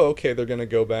was like, oh, okay, they're going to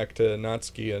go back to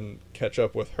Natsuki and catch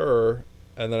up with her.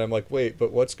 And then I'm like, wait,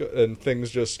 but and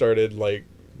things just started like...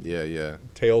 Yeah.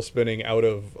 Tail spinning out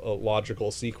of a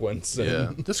logical sequence.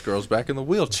 And this girl's back in the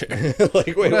wheelchair.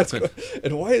 Like, wait,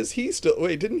 and why is he still...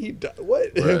 Wait, didn't he die?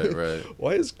 What? Right.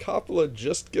 Why is Coppola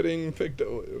just getting picked up?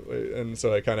 And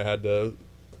so I kind of had to...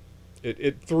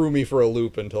 It threw me for a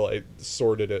loop until I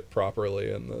sorted it properly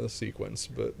in the sequence,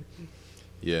 but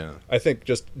yeah, I think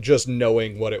just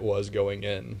knowing what it was going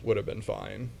in would have been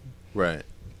fine. Right.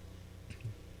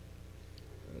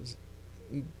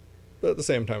 But at the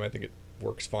same time, I think it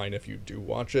works fine if you do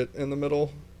watch it in the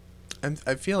middle.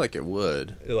 I feel like it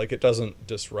would. Like, it doesn't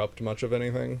disrupt much of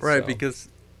anything. Right, because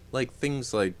like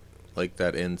things like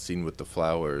that end scene with the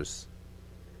flowers,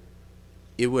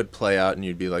 it would play out and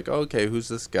you'd be like, oh, okay, who's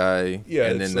this guy? Yeah,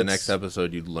 and then the next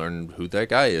episode you'd learn who that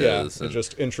guy is. And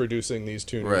just introducing these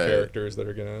two new characters that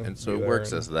are going to... And so it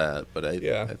works as that, but I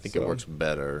think it works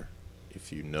better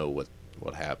if you know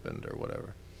what happened or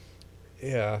whatever.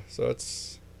 Yeah, so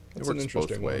it's an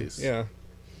interesting both ways. One. Yeah.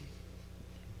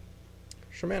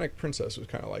 Shamanic Princess was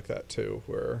kind of like that too,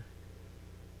 where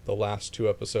the last 2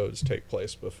 episodes take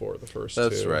place before the first 2.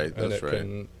 That's right. It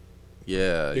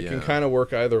can kind of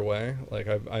work either way. Like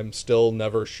I'm still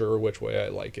never sure which way I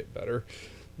like it better.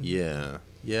 Yeah,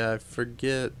 I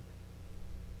forget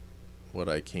what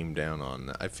I came down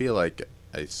on. I feel like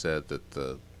I said that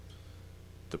the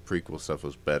prequel stuff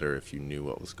was better if you knew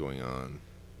what was going on.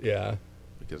 Yeah.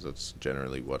 Because that's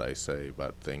generally what I say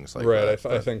about things like right,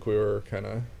 that. I think we were kind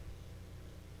of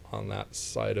on that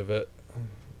side of it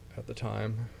at the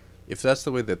time. If that's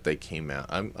the way that they came out,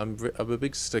 I'm a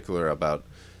big stickler about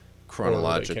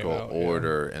chronological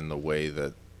order and the way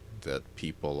that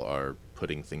people are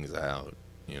putting things out,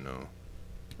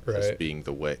 as being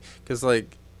the way. Because,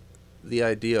 like, the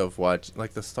idea of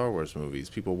like the Star Wars movies,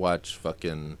 people watch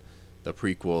fucking the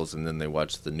prequels and then they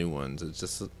watch the new ones. It's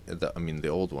just, the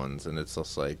old ones, and it's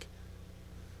just like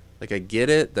I get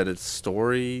it that it's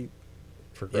story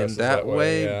in that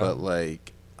way, but,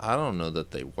 like, I don't know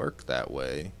that they work that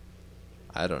way.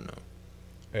 I don't know.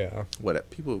 Yeah.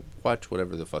 People watch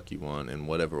whatever the fuck you want in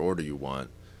whatever order you want,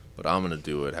 but I'm gonna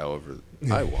do it however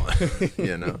I want.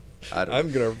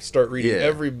 I'm gonna start reading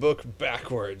every book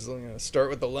backwards. I'm gonna start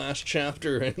with the last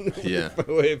chapter and work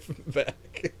my way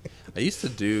back. I used to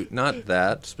do not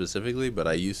that specifically, but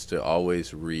I used to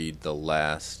always read the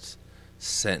last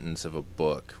sentence of a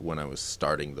book when I was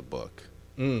starting the book,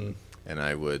 and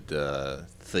I would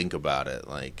think about it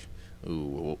like,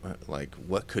 ooh, like,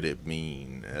 what could it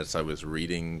mean, as I was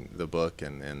reading the book,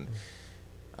 and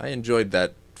I enjoyed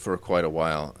that for quite a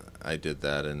while. I did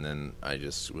that, and then I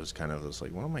just was kind of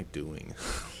like, what am I doing?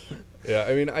 Yeah,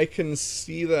 I mean, I can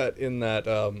see that in that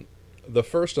the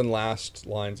first and last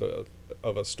lines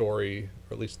of a story,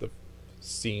 or at least the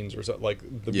scenes or something, like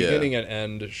the beginning and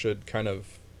end should kind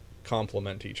of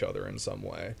complement each other in some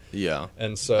way. Yeah.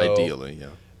 And so ideally, yeah.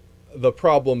 The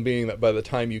problem being that by the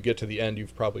time you get to the end,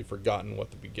 you've probably forgotten what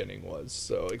the beginning was.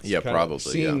 So it's probably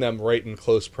seeing them right in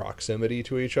close proximity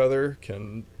to each other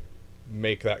can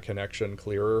make that connection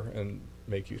clearer and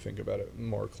make you think about it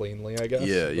more cleanly, I guess.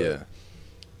 Yeah.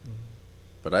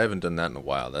 But I haven't done that in a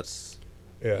while. That's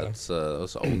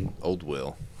old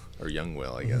Will, or young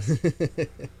Will, I guess.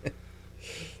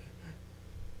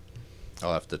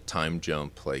 I'll have to time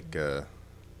jump, like,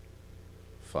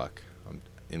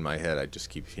 in my head, I just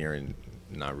keep hearing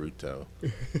Naruto.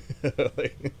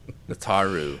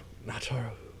 Nataru.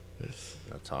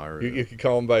 You could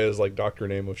call him by his, like, doctor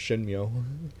name of Shinmyo.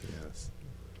 Yes.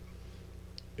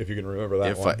 If you can remember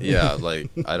that one.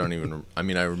 I don't even... I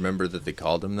mean, I remember that they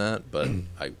called him that, but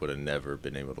I would have never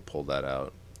been able to pull that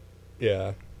out.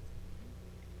 Yeah.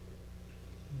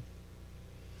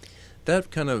 That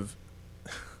kind of...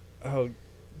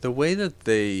 the way that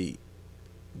they...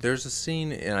 There's a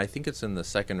scene, and I think it's in the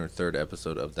second or third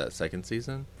episode of that second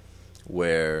season,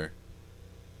 where...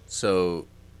 So...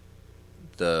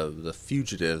 The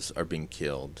fugitives are being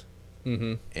killed,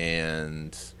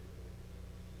 and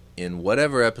in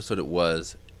whatever episode it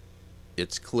was,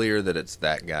 it's clear that it's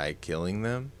that guy killing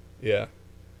them. Yeah.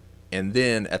 And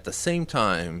then at the same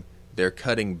time, they're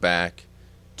cutting back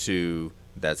to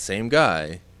that same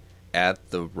guy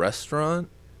at the restaurant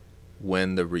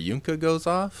when the Ryunka goes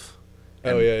off.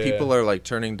 And people are, like,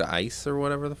 turning to ice or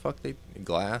whatever the fuck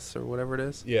glass or whatever it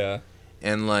is. Yeah.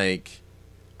 And, like,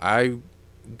 I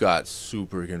got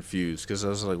super confused because I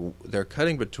was like, they're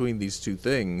cutting between these two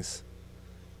things.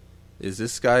 Is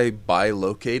this guy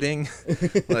bilocating?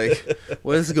 Like,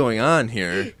 what is going on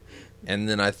here? And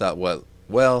then I thought,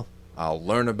 well, I'll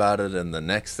learn about it in the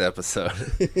next episode.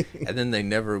 And then they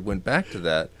never went back to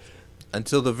that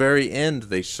until the very end.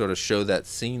 They sort of show that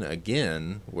scene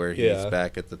again where he's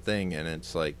back at the thing, and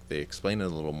it's like they explain it a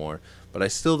little more. But I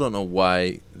still don't know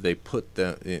why they put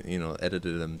them,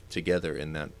 edited them together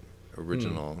in that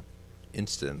original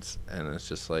instance. And it's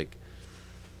just like,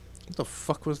 what the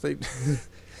fuck was they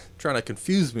trying to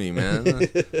confuse me, man?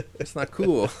 It's not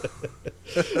cool.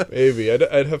 Maybe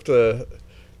I'd have to,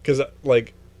 because,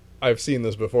 like, I've seen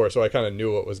this before, so I kind of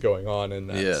knew what was going on in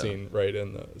that scene, right?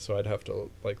 So I'd have to,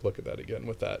 like, look at that again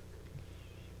with that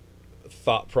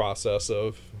thought process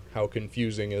of how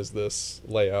confusing is this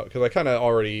layout, because I kind of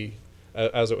already,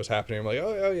 as it was happening, I'm like,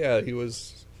 oh yeah,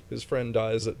 his friend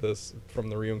dies from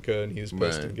the Ryunka, and he's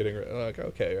pissed and getting like,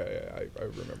 okay, I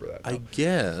remember that now. I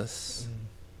guess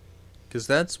because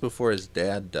that's before his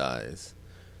dad dies,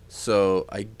 so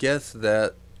I guess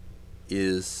that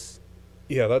is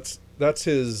that's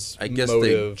his I guess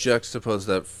motive. They juxtapose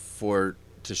that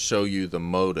to show you the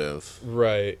motive,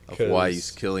 right, of why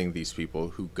he's killing these people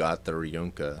who got the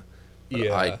Ryunka.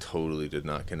 But I totally did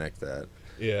not connect that.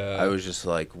 Yeah. I was just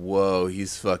like, whoa,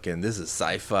 he's fucking, this is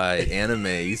sci-fi anime.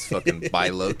 He's fucking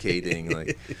bilocating.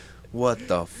 Like, what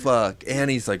the fuck? And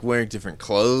he's like wearing different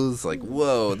clothes. Like,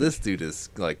 whoa, this dude is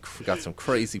like got some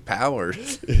crazy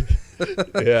powers.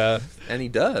 Yeah, and he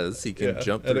does. He can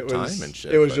jump through time and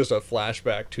shit. It was just a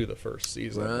flashback to the first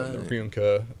season when the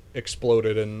Ryunka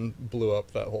exploded and blew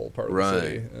up that whole part of the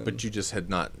city. And but you just had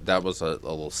not. That was a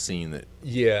little scene that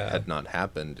had not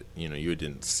happened. You know, you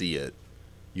didn't see it.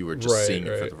 You were just seeing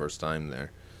it for the first time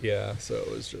there. Yeah, so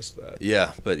it was just that.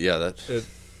 Yeah, but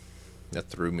that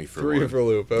threw me for a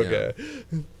loop. Okay,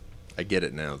 I get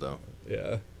it now though.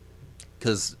 Yeah,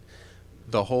 because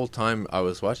the whole time I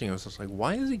was watching, I was just like,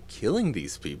 why is he killing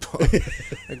these people?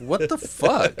 Like, what the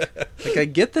fuck? Like, I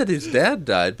get that his dad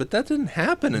died, but that didn't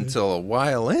happen until a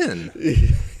while in.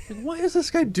 Like, why is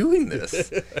this guy doing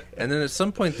this? And then at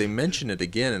some point they mention it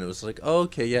again, and it was like, oh,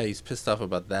 okay, yeah, he's pissed off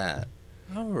about that.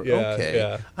 Oh, okay.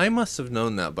 Yeah. I must have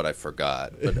known that, but I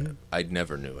forgot. But I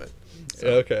never knew it. So,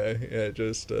 okay. Yeah,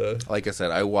 just... like I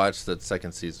said, I watched that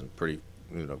second season pretty,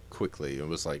 quickly. It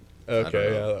was like,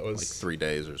 okay, that was... like 3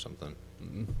 days or something.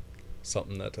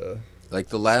 Something that, like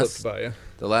the last by you.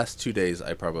 The last 2 days,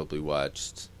 I probably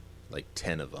watched like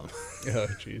 10 of them. Oh,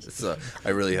 jeez. So I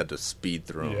really had to speed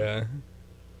through them. Yeah.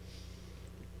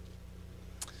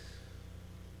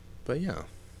 But yeah.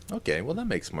 Okay, well, that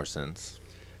makes more sense.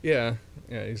 Yeah,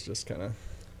 he's just kind of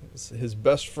his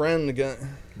best friend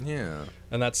again. Yeah.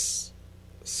 And that's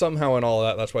somehow in all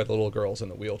that, that's why the little girl's in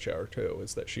the wheelchair too,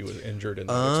 is that she was injured in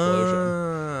the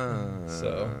explosion.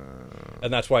 So,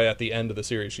 and that's why at the end of the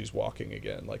series she's walking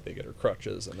again, like they get her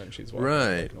crutches and then she's walking.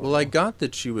 Right. Well, I got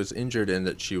that she was injured and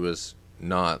that she was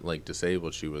not like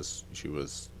disabled. She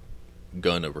was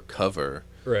gonna recover.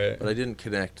 Right. But I didn't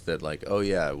connect that like, oh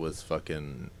yeah, it was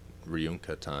fucking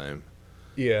Ryunka time.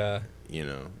 Yeah.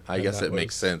 I guess it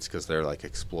makes sense because they're like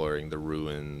exploring the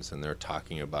ruins and they're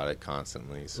talking about it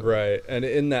constantly. So. Right. And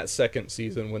in that second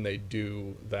season, when they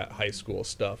do that high school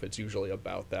stuff, it's usually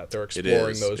about that. They're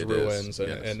exploring those ruins,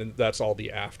 and that's all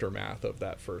the aftermath of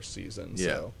that first season. Yeah.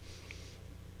 So.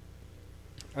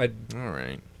 All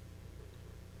right.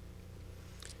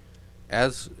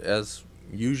 As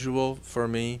usual for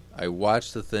me, I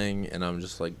watch the thing and I'm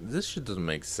just like, this shit doesn't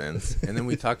make sense. And then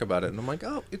we talk about it and I'm like,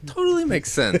 oh, it totally makes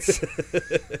sense.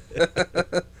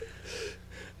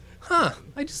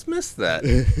 I just missed that.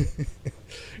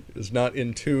 It's not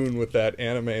in tune with that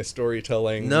anime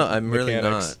storytelling. No, I'm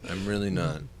mechanics. really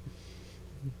not.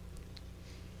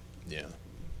 Yeah.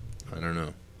 I don't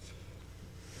know.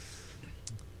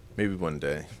 Maybe one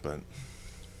day, but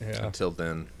until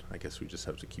then, I guess we just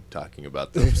have to keep talking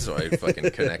about them so I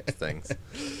fucking connect things.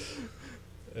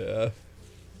 Yeah.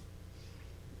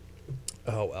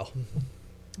 Oh, well.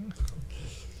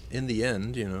 In the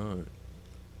end,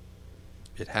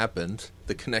 it happened.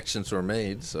 The connections were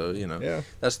made, so,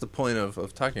 that's the point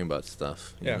of talking about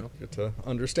stuff. You know? Get to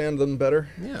understand them better.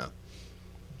 Yeah.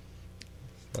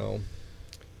 So,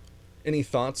 any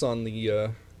thoughts on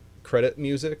the credit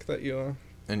music that you...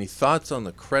 Any thoughts on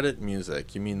the credit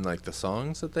music? You mean like the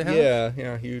songs that they have?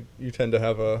 Yeah. You tend to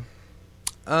have a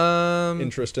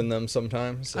interest in them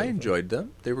sometimes. So. I enjoyed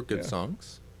them. They were good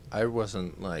songs. I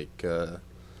wasn't like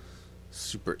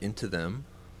super into them,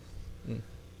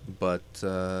 but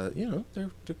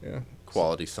they're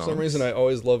quality songs. For some reason, I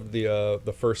always loved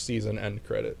the first season end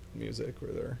credit music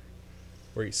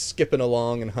where he's skipping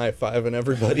along and high-fiving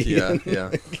everybody.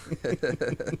 Yeah.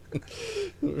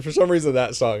 For some reason,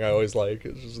 that song I always like.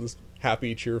 It's just this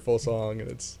happy, cheerful song, and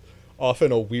it's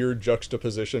often a weird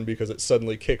juxtaposition because it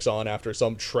suddenly kicks on after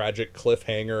some tragic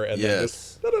cliffhanger, and then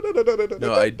just...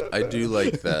 No, I do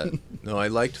like that. No, I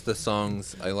liked the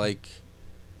songs. I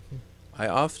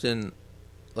often...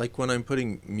 Like when I'm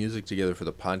putting music together for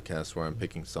the podcast where I'm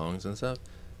picking songs and stuff,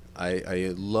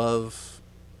 I love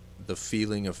the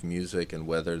feeling of music and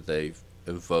whether they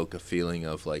evoke a feeling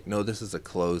of like, no, this is a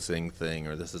closing thing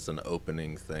or this is an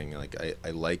opening thing. Like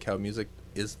I like how music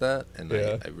is that, and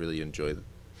I really enjoy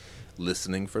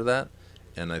listening for that.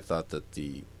 And I thought that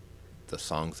the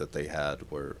songs that they had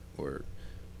were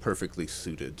perfectly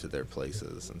suited to their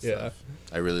places and stuff.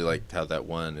 I really liked how that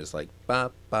one is like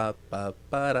ba ba ba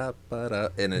ba da ba da,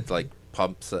 and it like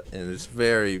pumps and it's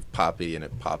very poppy and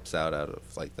it pops out of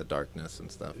like the darkness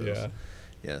and stuff.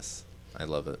 Yes, I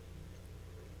love it.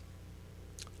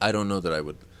 I don't know that I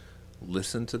would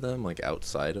listen to them like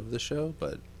outside of the show,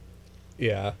 but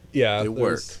they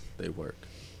work. They work.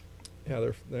 Yeah,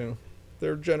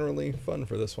 they're generally fun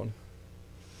for this one.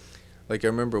 Like I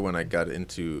remember when I got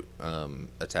into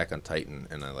Attack on Titan,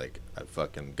 and I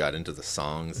fucking got into the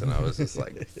songs, and I was just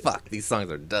like, "Fuck, these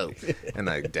songs are dope," and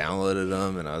I downloaded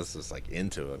them, and I was just like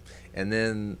into them. And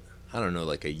then I don't know,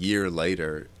 like a year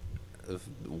later,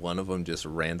 one of them just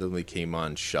randomly came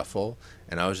on shuffle,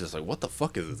 and I was just like, "What the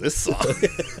fuck is this song?"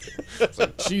 It's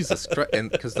like, Jesus Christ,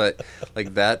 and because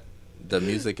the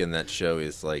music in that show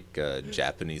is like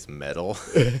Japanese metal,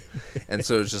 and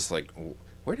so it's just like,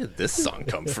 where did this song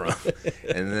come from?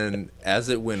 And then as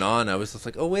it went on, I was just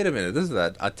like, oh, wait a minute, this is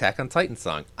that Attack on Titan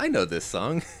song. I know this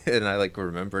song. And I like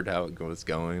remembered how it was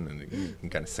going, and you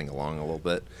can kind of sing along a little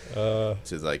bit. To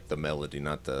like the melody,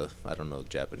 not the, I don't know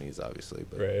Japanese, obviously.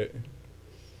 But, right.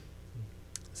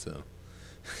 So.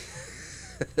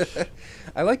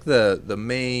 I like the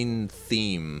main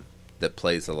theme that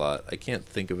plays a lot. I can't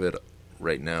think of it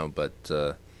right now, but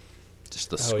just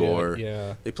the score.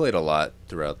 Yeah. They played a lot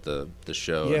throughout the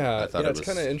show. Yeah, it's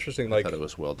kind of interesting. I thought it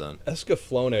was well done.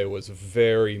 Escaflowne was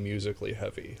very musically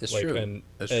heavy. It's true. And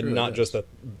true, not just that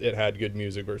it had good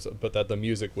music, but that the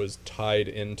music was tied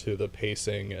into the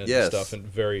pacing and stuff in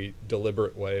very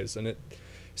deliberate ways. And it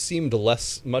seemed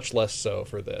much less so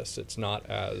for this. It's not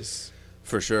as...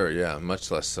 For sure, yeah,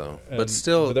 much less so. But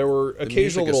still, there were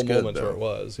occasional little good, moments where it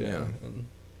was, yeah. And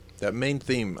that main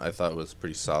theme I thought was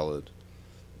pretty solid.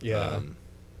 Yeah.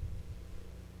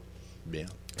 Yeah.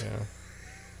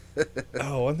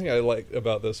 Oh, one thing I liked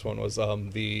about this one was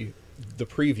the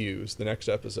previews, the next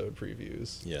episode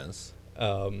previews. Yes.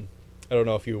 I don't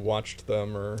know if you watched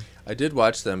them or... I did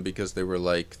watch them because they were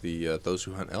like the Those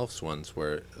Who Hunt Elves ones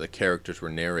where the characters were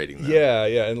narrating them. Yeah,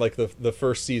 and like the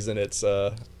first season, it's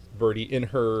Birdy in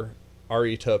her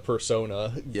Arita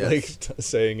persona,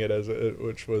 saying it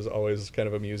which was always kind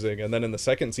of amusing. And then in the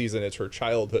second season, it's her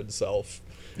childhood self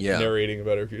narrating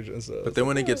about her future. So but then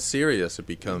when it gets serious, it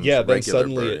becomes then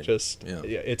suddenly Birdy. It just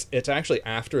it's actually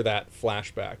after that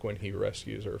flashback when he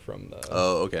rescues her from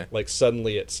the like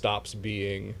suddenly it stops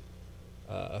being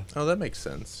that makes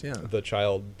sense. Yeah, the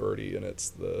child Birdy and it's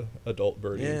the adult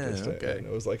Birdy. Yeah, okay. And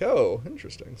it was like, oh,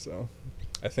 interesting. So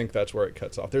I think that's where it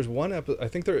cuts off. There's one episode. I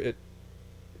think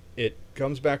it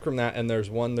comes back from that, and there's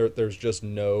one there's just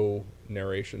no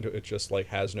narration to it. Just like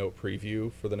has no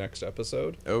preview for the next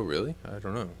episode. Oh, really? I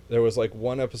don't know. There was like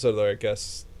one episode that I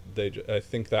guess I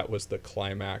think that was the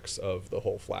climax of the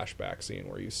whole flashback scene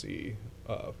where you see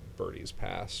Birdy's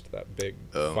past, that big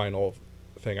final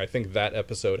thing. I think that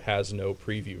episode has no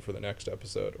preview for the next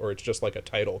episode, or it's just like a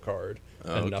title card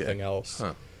and nothing else.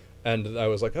 Huh. And I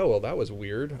was like, oh, well, that was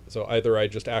weird. So either I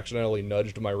just accidentally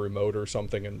nudged my remote or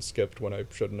something and skipped when I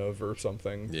shouldn't have or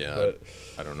something. Yeah, but,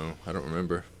 I don't know. I don't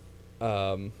remember.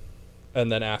 And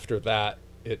then after that,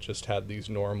 it just had these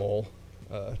normal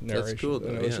narrations. That's cool, though,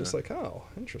 and it was just like, oh,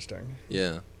 interesting.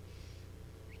 Yeah.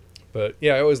 But,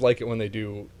 yeah, I always like it when they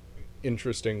do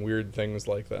interesting, weird things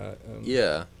like that.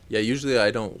 Yeah, usually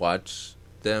I don't watch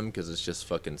them because it's just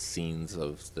fucking scenes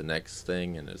of the next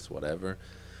thing and it's whatever.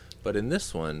 But in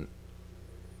this one,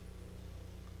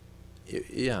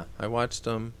 I watched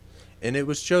them, and it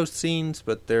was just scenes,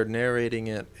 but they're narrating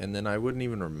it, and then I wouldn't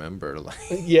even remember, like,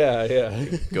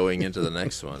 going into the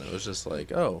next one. It was just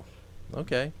like, oh,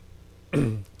 okay.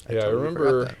 I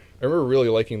remember really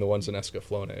liking the ones in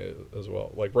Escaflowne as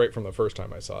well, like right from the first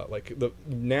time I saw it. Like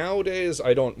nowadays,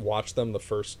 I don't watch them the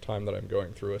first time that I'm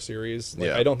going through a series. Like,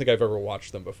 I don't think I've ever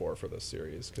watched them before for this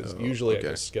series because usually I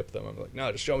just skip them. I'm like,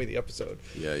 no, just show me the episode.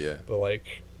 Yeah. But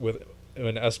like when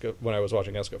I was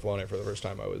watching Escaflowne for the first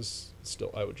time, I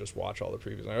would just watch all the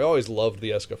previews. And I always loved the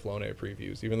Escaflowne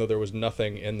previews, even though there was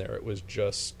nothing in there. It was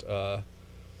just the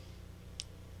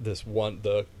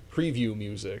preview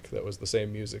music that was the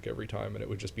same music every time, and it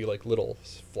would just be like little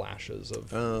flashes of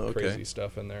crazy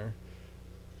stuff in there.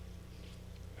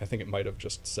 I think it might have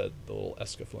just said the little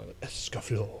Escaflowne.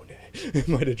 It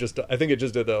might have just. I think it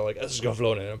just did the like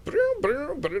Escaflowne.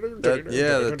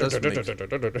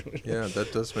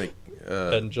 That does make.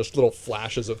 And just little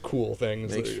flashes of cool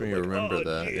things. Makes me remember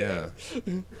that. Yeah.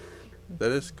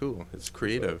 That is cool. It's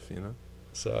creative, you know.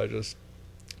 So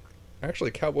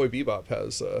actually, Cowboy Bebop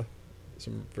has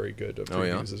some very good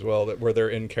previews as well, where they're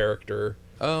in character,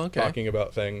 talking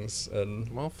about things. And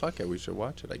well, fuck it, we should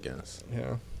watch it, I guess.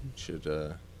 Yeah,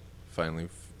 should finally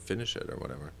finish it or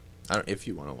whatever. If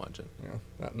you want to watch it. Yeah,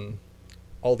 that and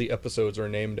all the episodes are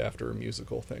named after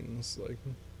musical things, like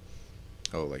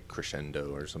like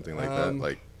Crescendo or something like that,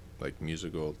 like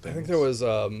musical things. I think there was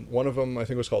one of them. I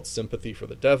think it was called Sympathy for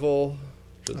the Devil.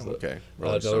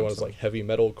 Another one was like Heavy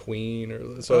Metal Queen,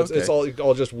 it's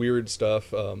all just weird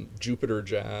stuff. Jupiter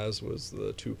Jazz was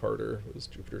the two-parter. It was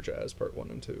Jupiter Jazz Part 1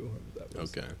 and 2. That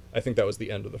was, I think that was the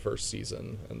end of the first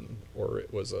season, or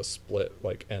it was a split,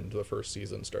 like end the first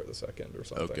season, start the second, or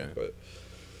something. But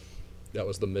that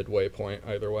was the midway point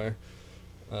either way.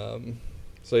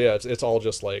 So yeah, it's all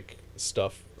just like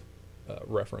stuff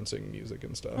referencing music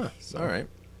and stuff. All right.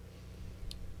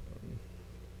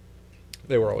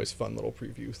 they were always fun little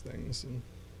preview things. And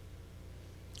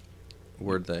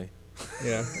were they?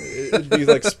 Yeah, it'd be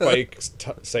like Spike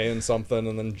saying something,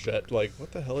 and then Jet like,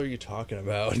 "What the hell are you talking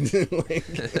about?" Like,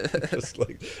 just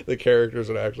like the characters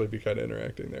would actually be kind of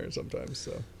interacting there sometimes.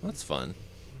 So that's fun.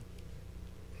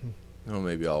 Oh,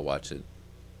 maybe I'll watch it.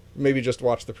 Maybe just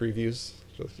watch the previews.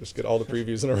 Just get all the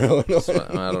previews in a row.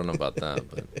 I don't know about that,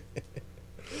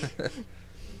 but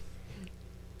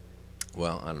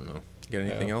well, I don't know. Get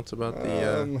anything else about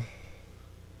the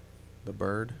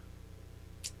bird?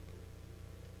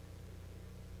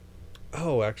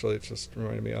 Oh, actually, it just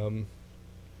reminded me.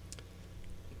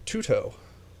 Tuto,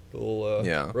 the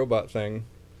little robot thing.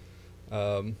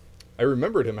 I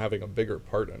remembered him having a bigger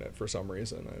part in it for some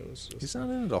reason. He's not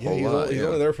in it a whole lot. He's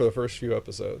only there for the first few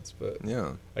episodes, but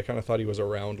yeah, I kind of thought he was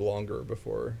around longer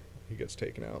before he gets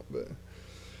taken out.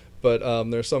 But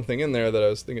there's something in there that I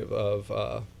was thinking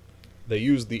of. They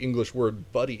use the English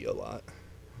word "buddy" a lot.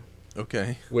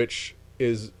 Okay. Which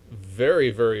is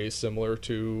very, very similar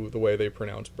to the way they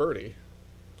pronounce Birdy.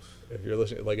 If you're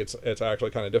listening, like it's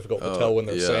actually kind of difficult to tell when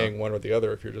they're saying one or the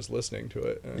other if you're just listening to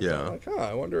it. And yeah. Like,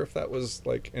 I wonder if that was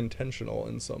like intentional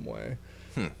in some way.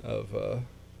 Of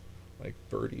like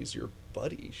Birdie's your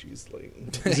buddy. She's like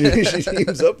she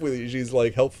teams up with you. She's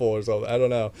like helpful or something. I don't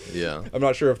know. Yeah. I'm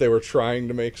not sure if they were trying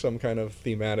to make some kind of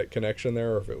thematic connection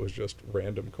there, or if it was just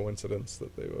random coincidence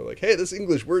that they were like, "Hey, this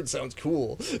English word sounds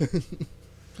cool."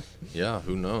 Yeah,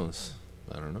 who knows?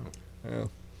 I don't know. Yeah.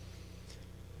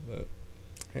 But,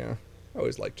 yeah, I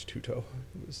always liked Tuto.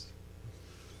 It was...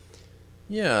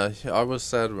 Yeah, I was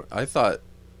sad. I thought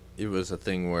it was a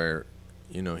thing where,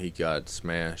 you know, he got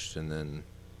smashed and then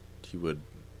he would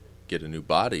get a new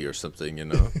body or something, you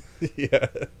know? Yeah.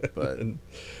 But and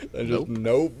just,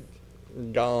 nope,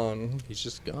 gone. He's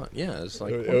just gone. Yeah, it's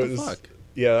like, what the fuck?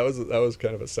 Yeah, that was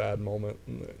kind of a sad moment.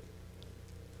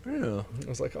 Yeah. I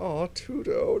was like, oh,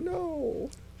 Tuto,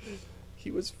 no. He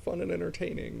was fun and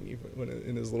entertaining, even when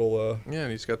in his little... Yeah,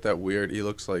 and he's got that weird... He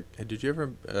looks like... Hey, did you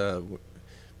ever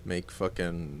make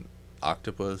fucking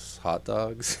octopus hot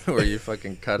dogs? Where you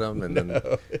fucking cut them and then...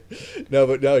 No,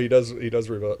 he does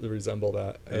resemble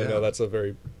that. Yeah. I know that's a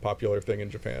very popular thing in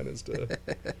Japan, is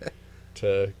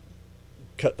to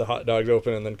cut the hot dogs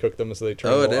open and then cook them so they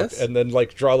turn it is? And then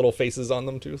like draw little faces on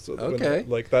them too. So okay.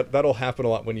 Like that'll happen a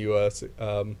lot when you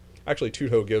actually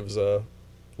Tuto gives a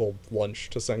little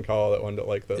lunch to Senkawa that one to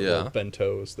like the little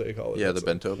bentos they call it. Yeah, the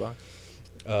bento box.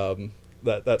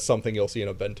 That's something you'll see in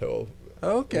a bento.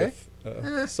 Okay.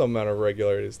 With, some amount of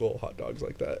regularity, is little hot dogs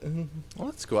like that. Well,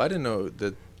 that's cool. I didn't know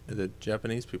that the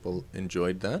Japanese people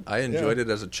enjoyed that. I enjoyed it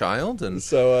as a child, and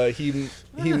so he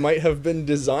might have been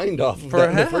designed off of that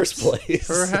in the first place.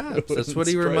 Perhaps that's what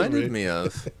he reminded me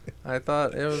of. I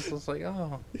thought it was just like,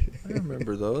 oh, I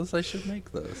remember those. I should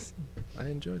make those. I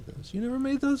enjoyed those. You never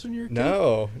made those when you were a kid?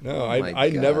 No. Oh I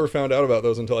never found out about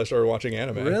those until I started watching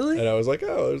anime. Really? And I was like,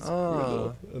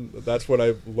 oh, and that's when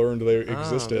I learned they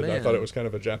existed. I thought it was kind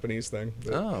of a Japanese thing.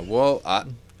 But. Oh, well,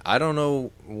 I don't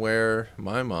know where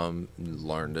my mom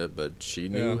learned it, but she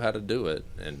knew how to do it,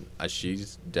 and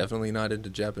she's definitely not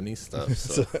into Japanese stuff,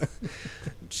 so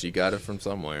she got it from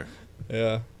somewhere.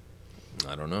 Yeah.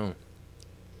 I don't know.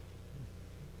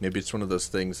 Maybe it's one of those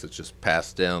things that's just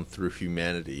passed down through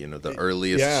humanity, you know, the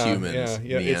earliest humans,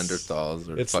 Neanderthals.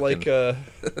 It's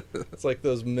like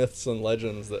those myths and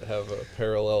legends that have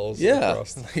parallels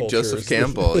across the cultures. Joseph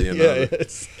Campbell, you know.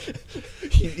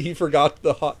 He forgot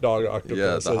the hot dog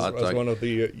octopus as one of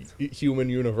the human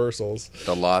universals.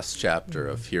 The lost chapter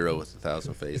of Hero with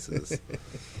 1,000 Faces.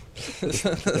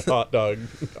 The hot dog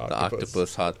octopus. The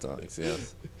octopus hot dogs,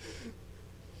 yes.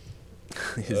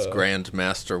 His grand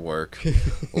masterwork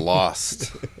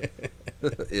lost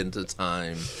into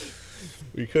time.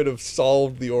 We could have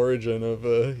solved the origin of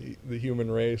the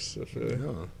human race if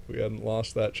we hadn't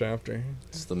lost that chapter.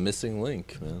 It's the missing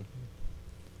link, man.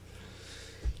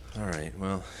 All right,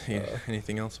 well,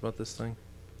 anything else about this thing?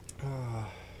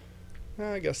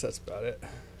 I guess that's about it.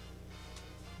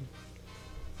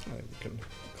 We can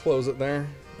close it there.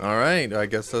 All right, I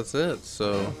guess that's it.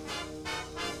 So,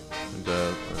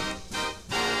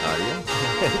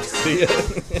 see ya.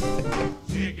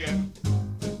 Chicken,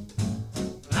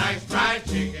 nice fried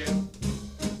chicken,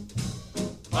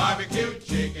 barbecue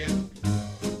chicken.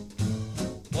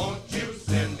 Won't you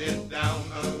send it down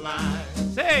the line?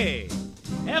 Say,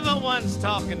 everyone's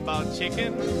talking about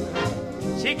chicken.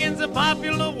 Chicken's a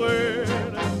popular word,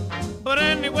 but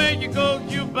anywhere you go,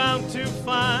 you're bound to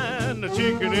find a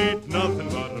chicken ain't nothing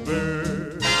but a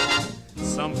bird.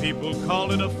 Some people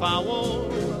call it a fowl.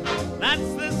 That's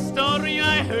the story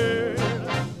I heard.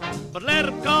 But let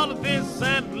them call it this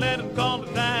and let them call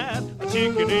it that. A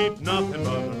chicken ain't nothing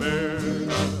but a bird.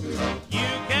 You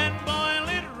can boil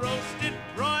it, roast it,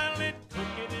 broil it,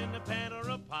 cook it in a pan or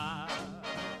a pot.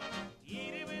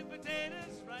 Eat it with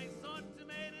potatoes, rice or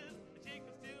tomatoes. The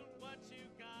chicken's still what you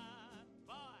got.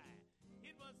 Boy,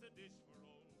 it was a dish for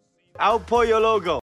old. Al Pollo Logo.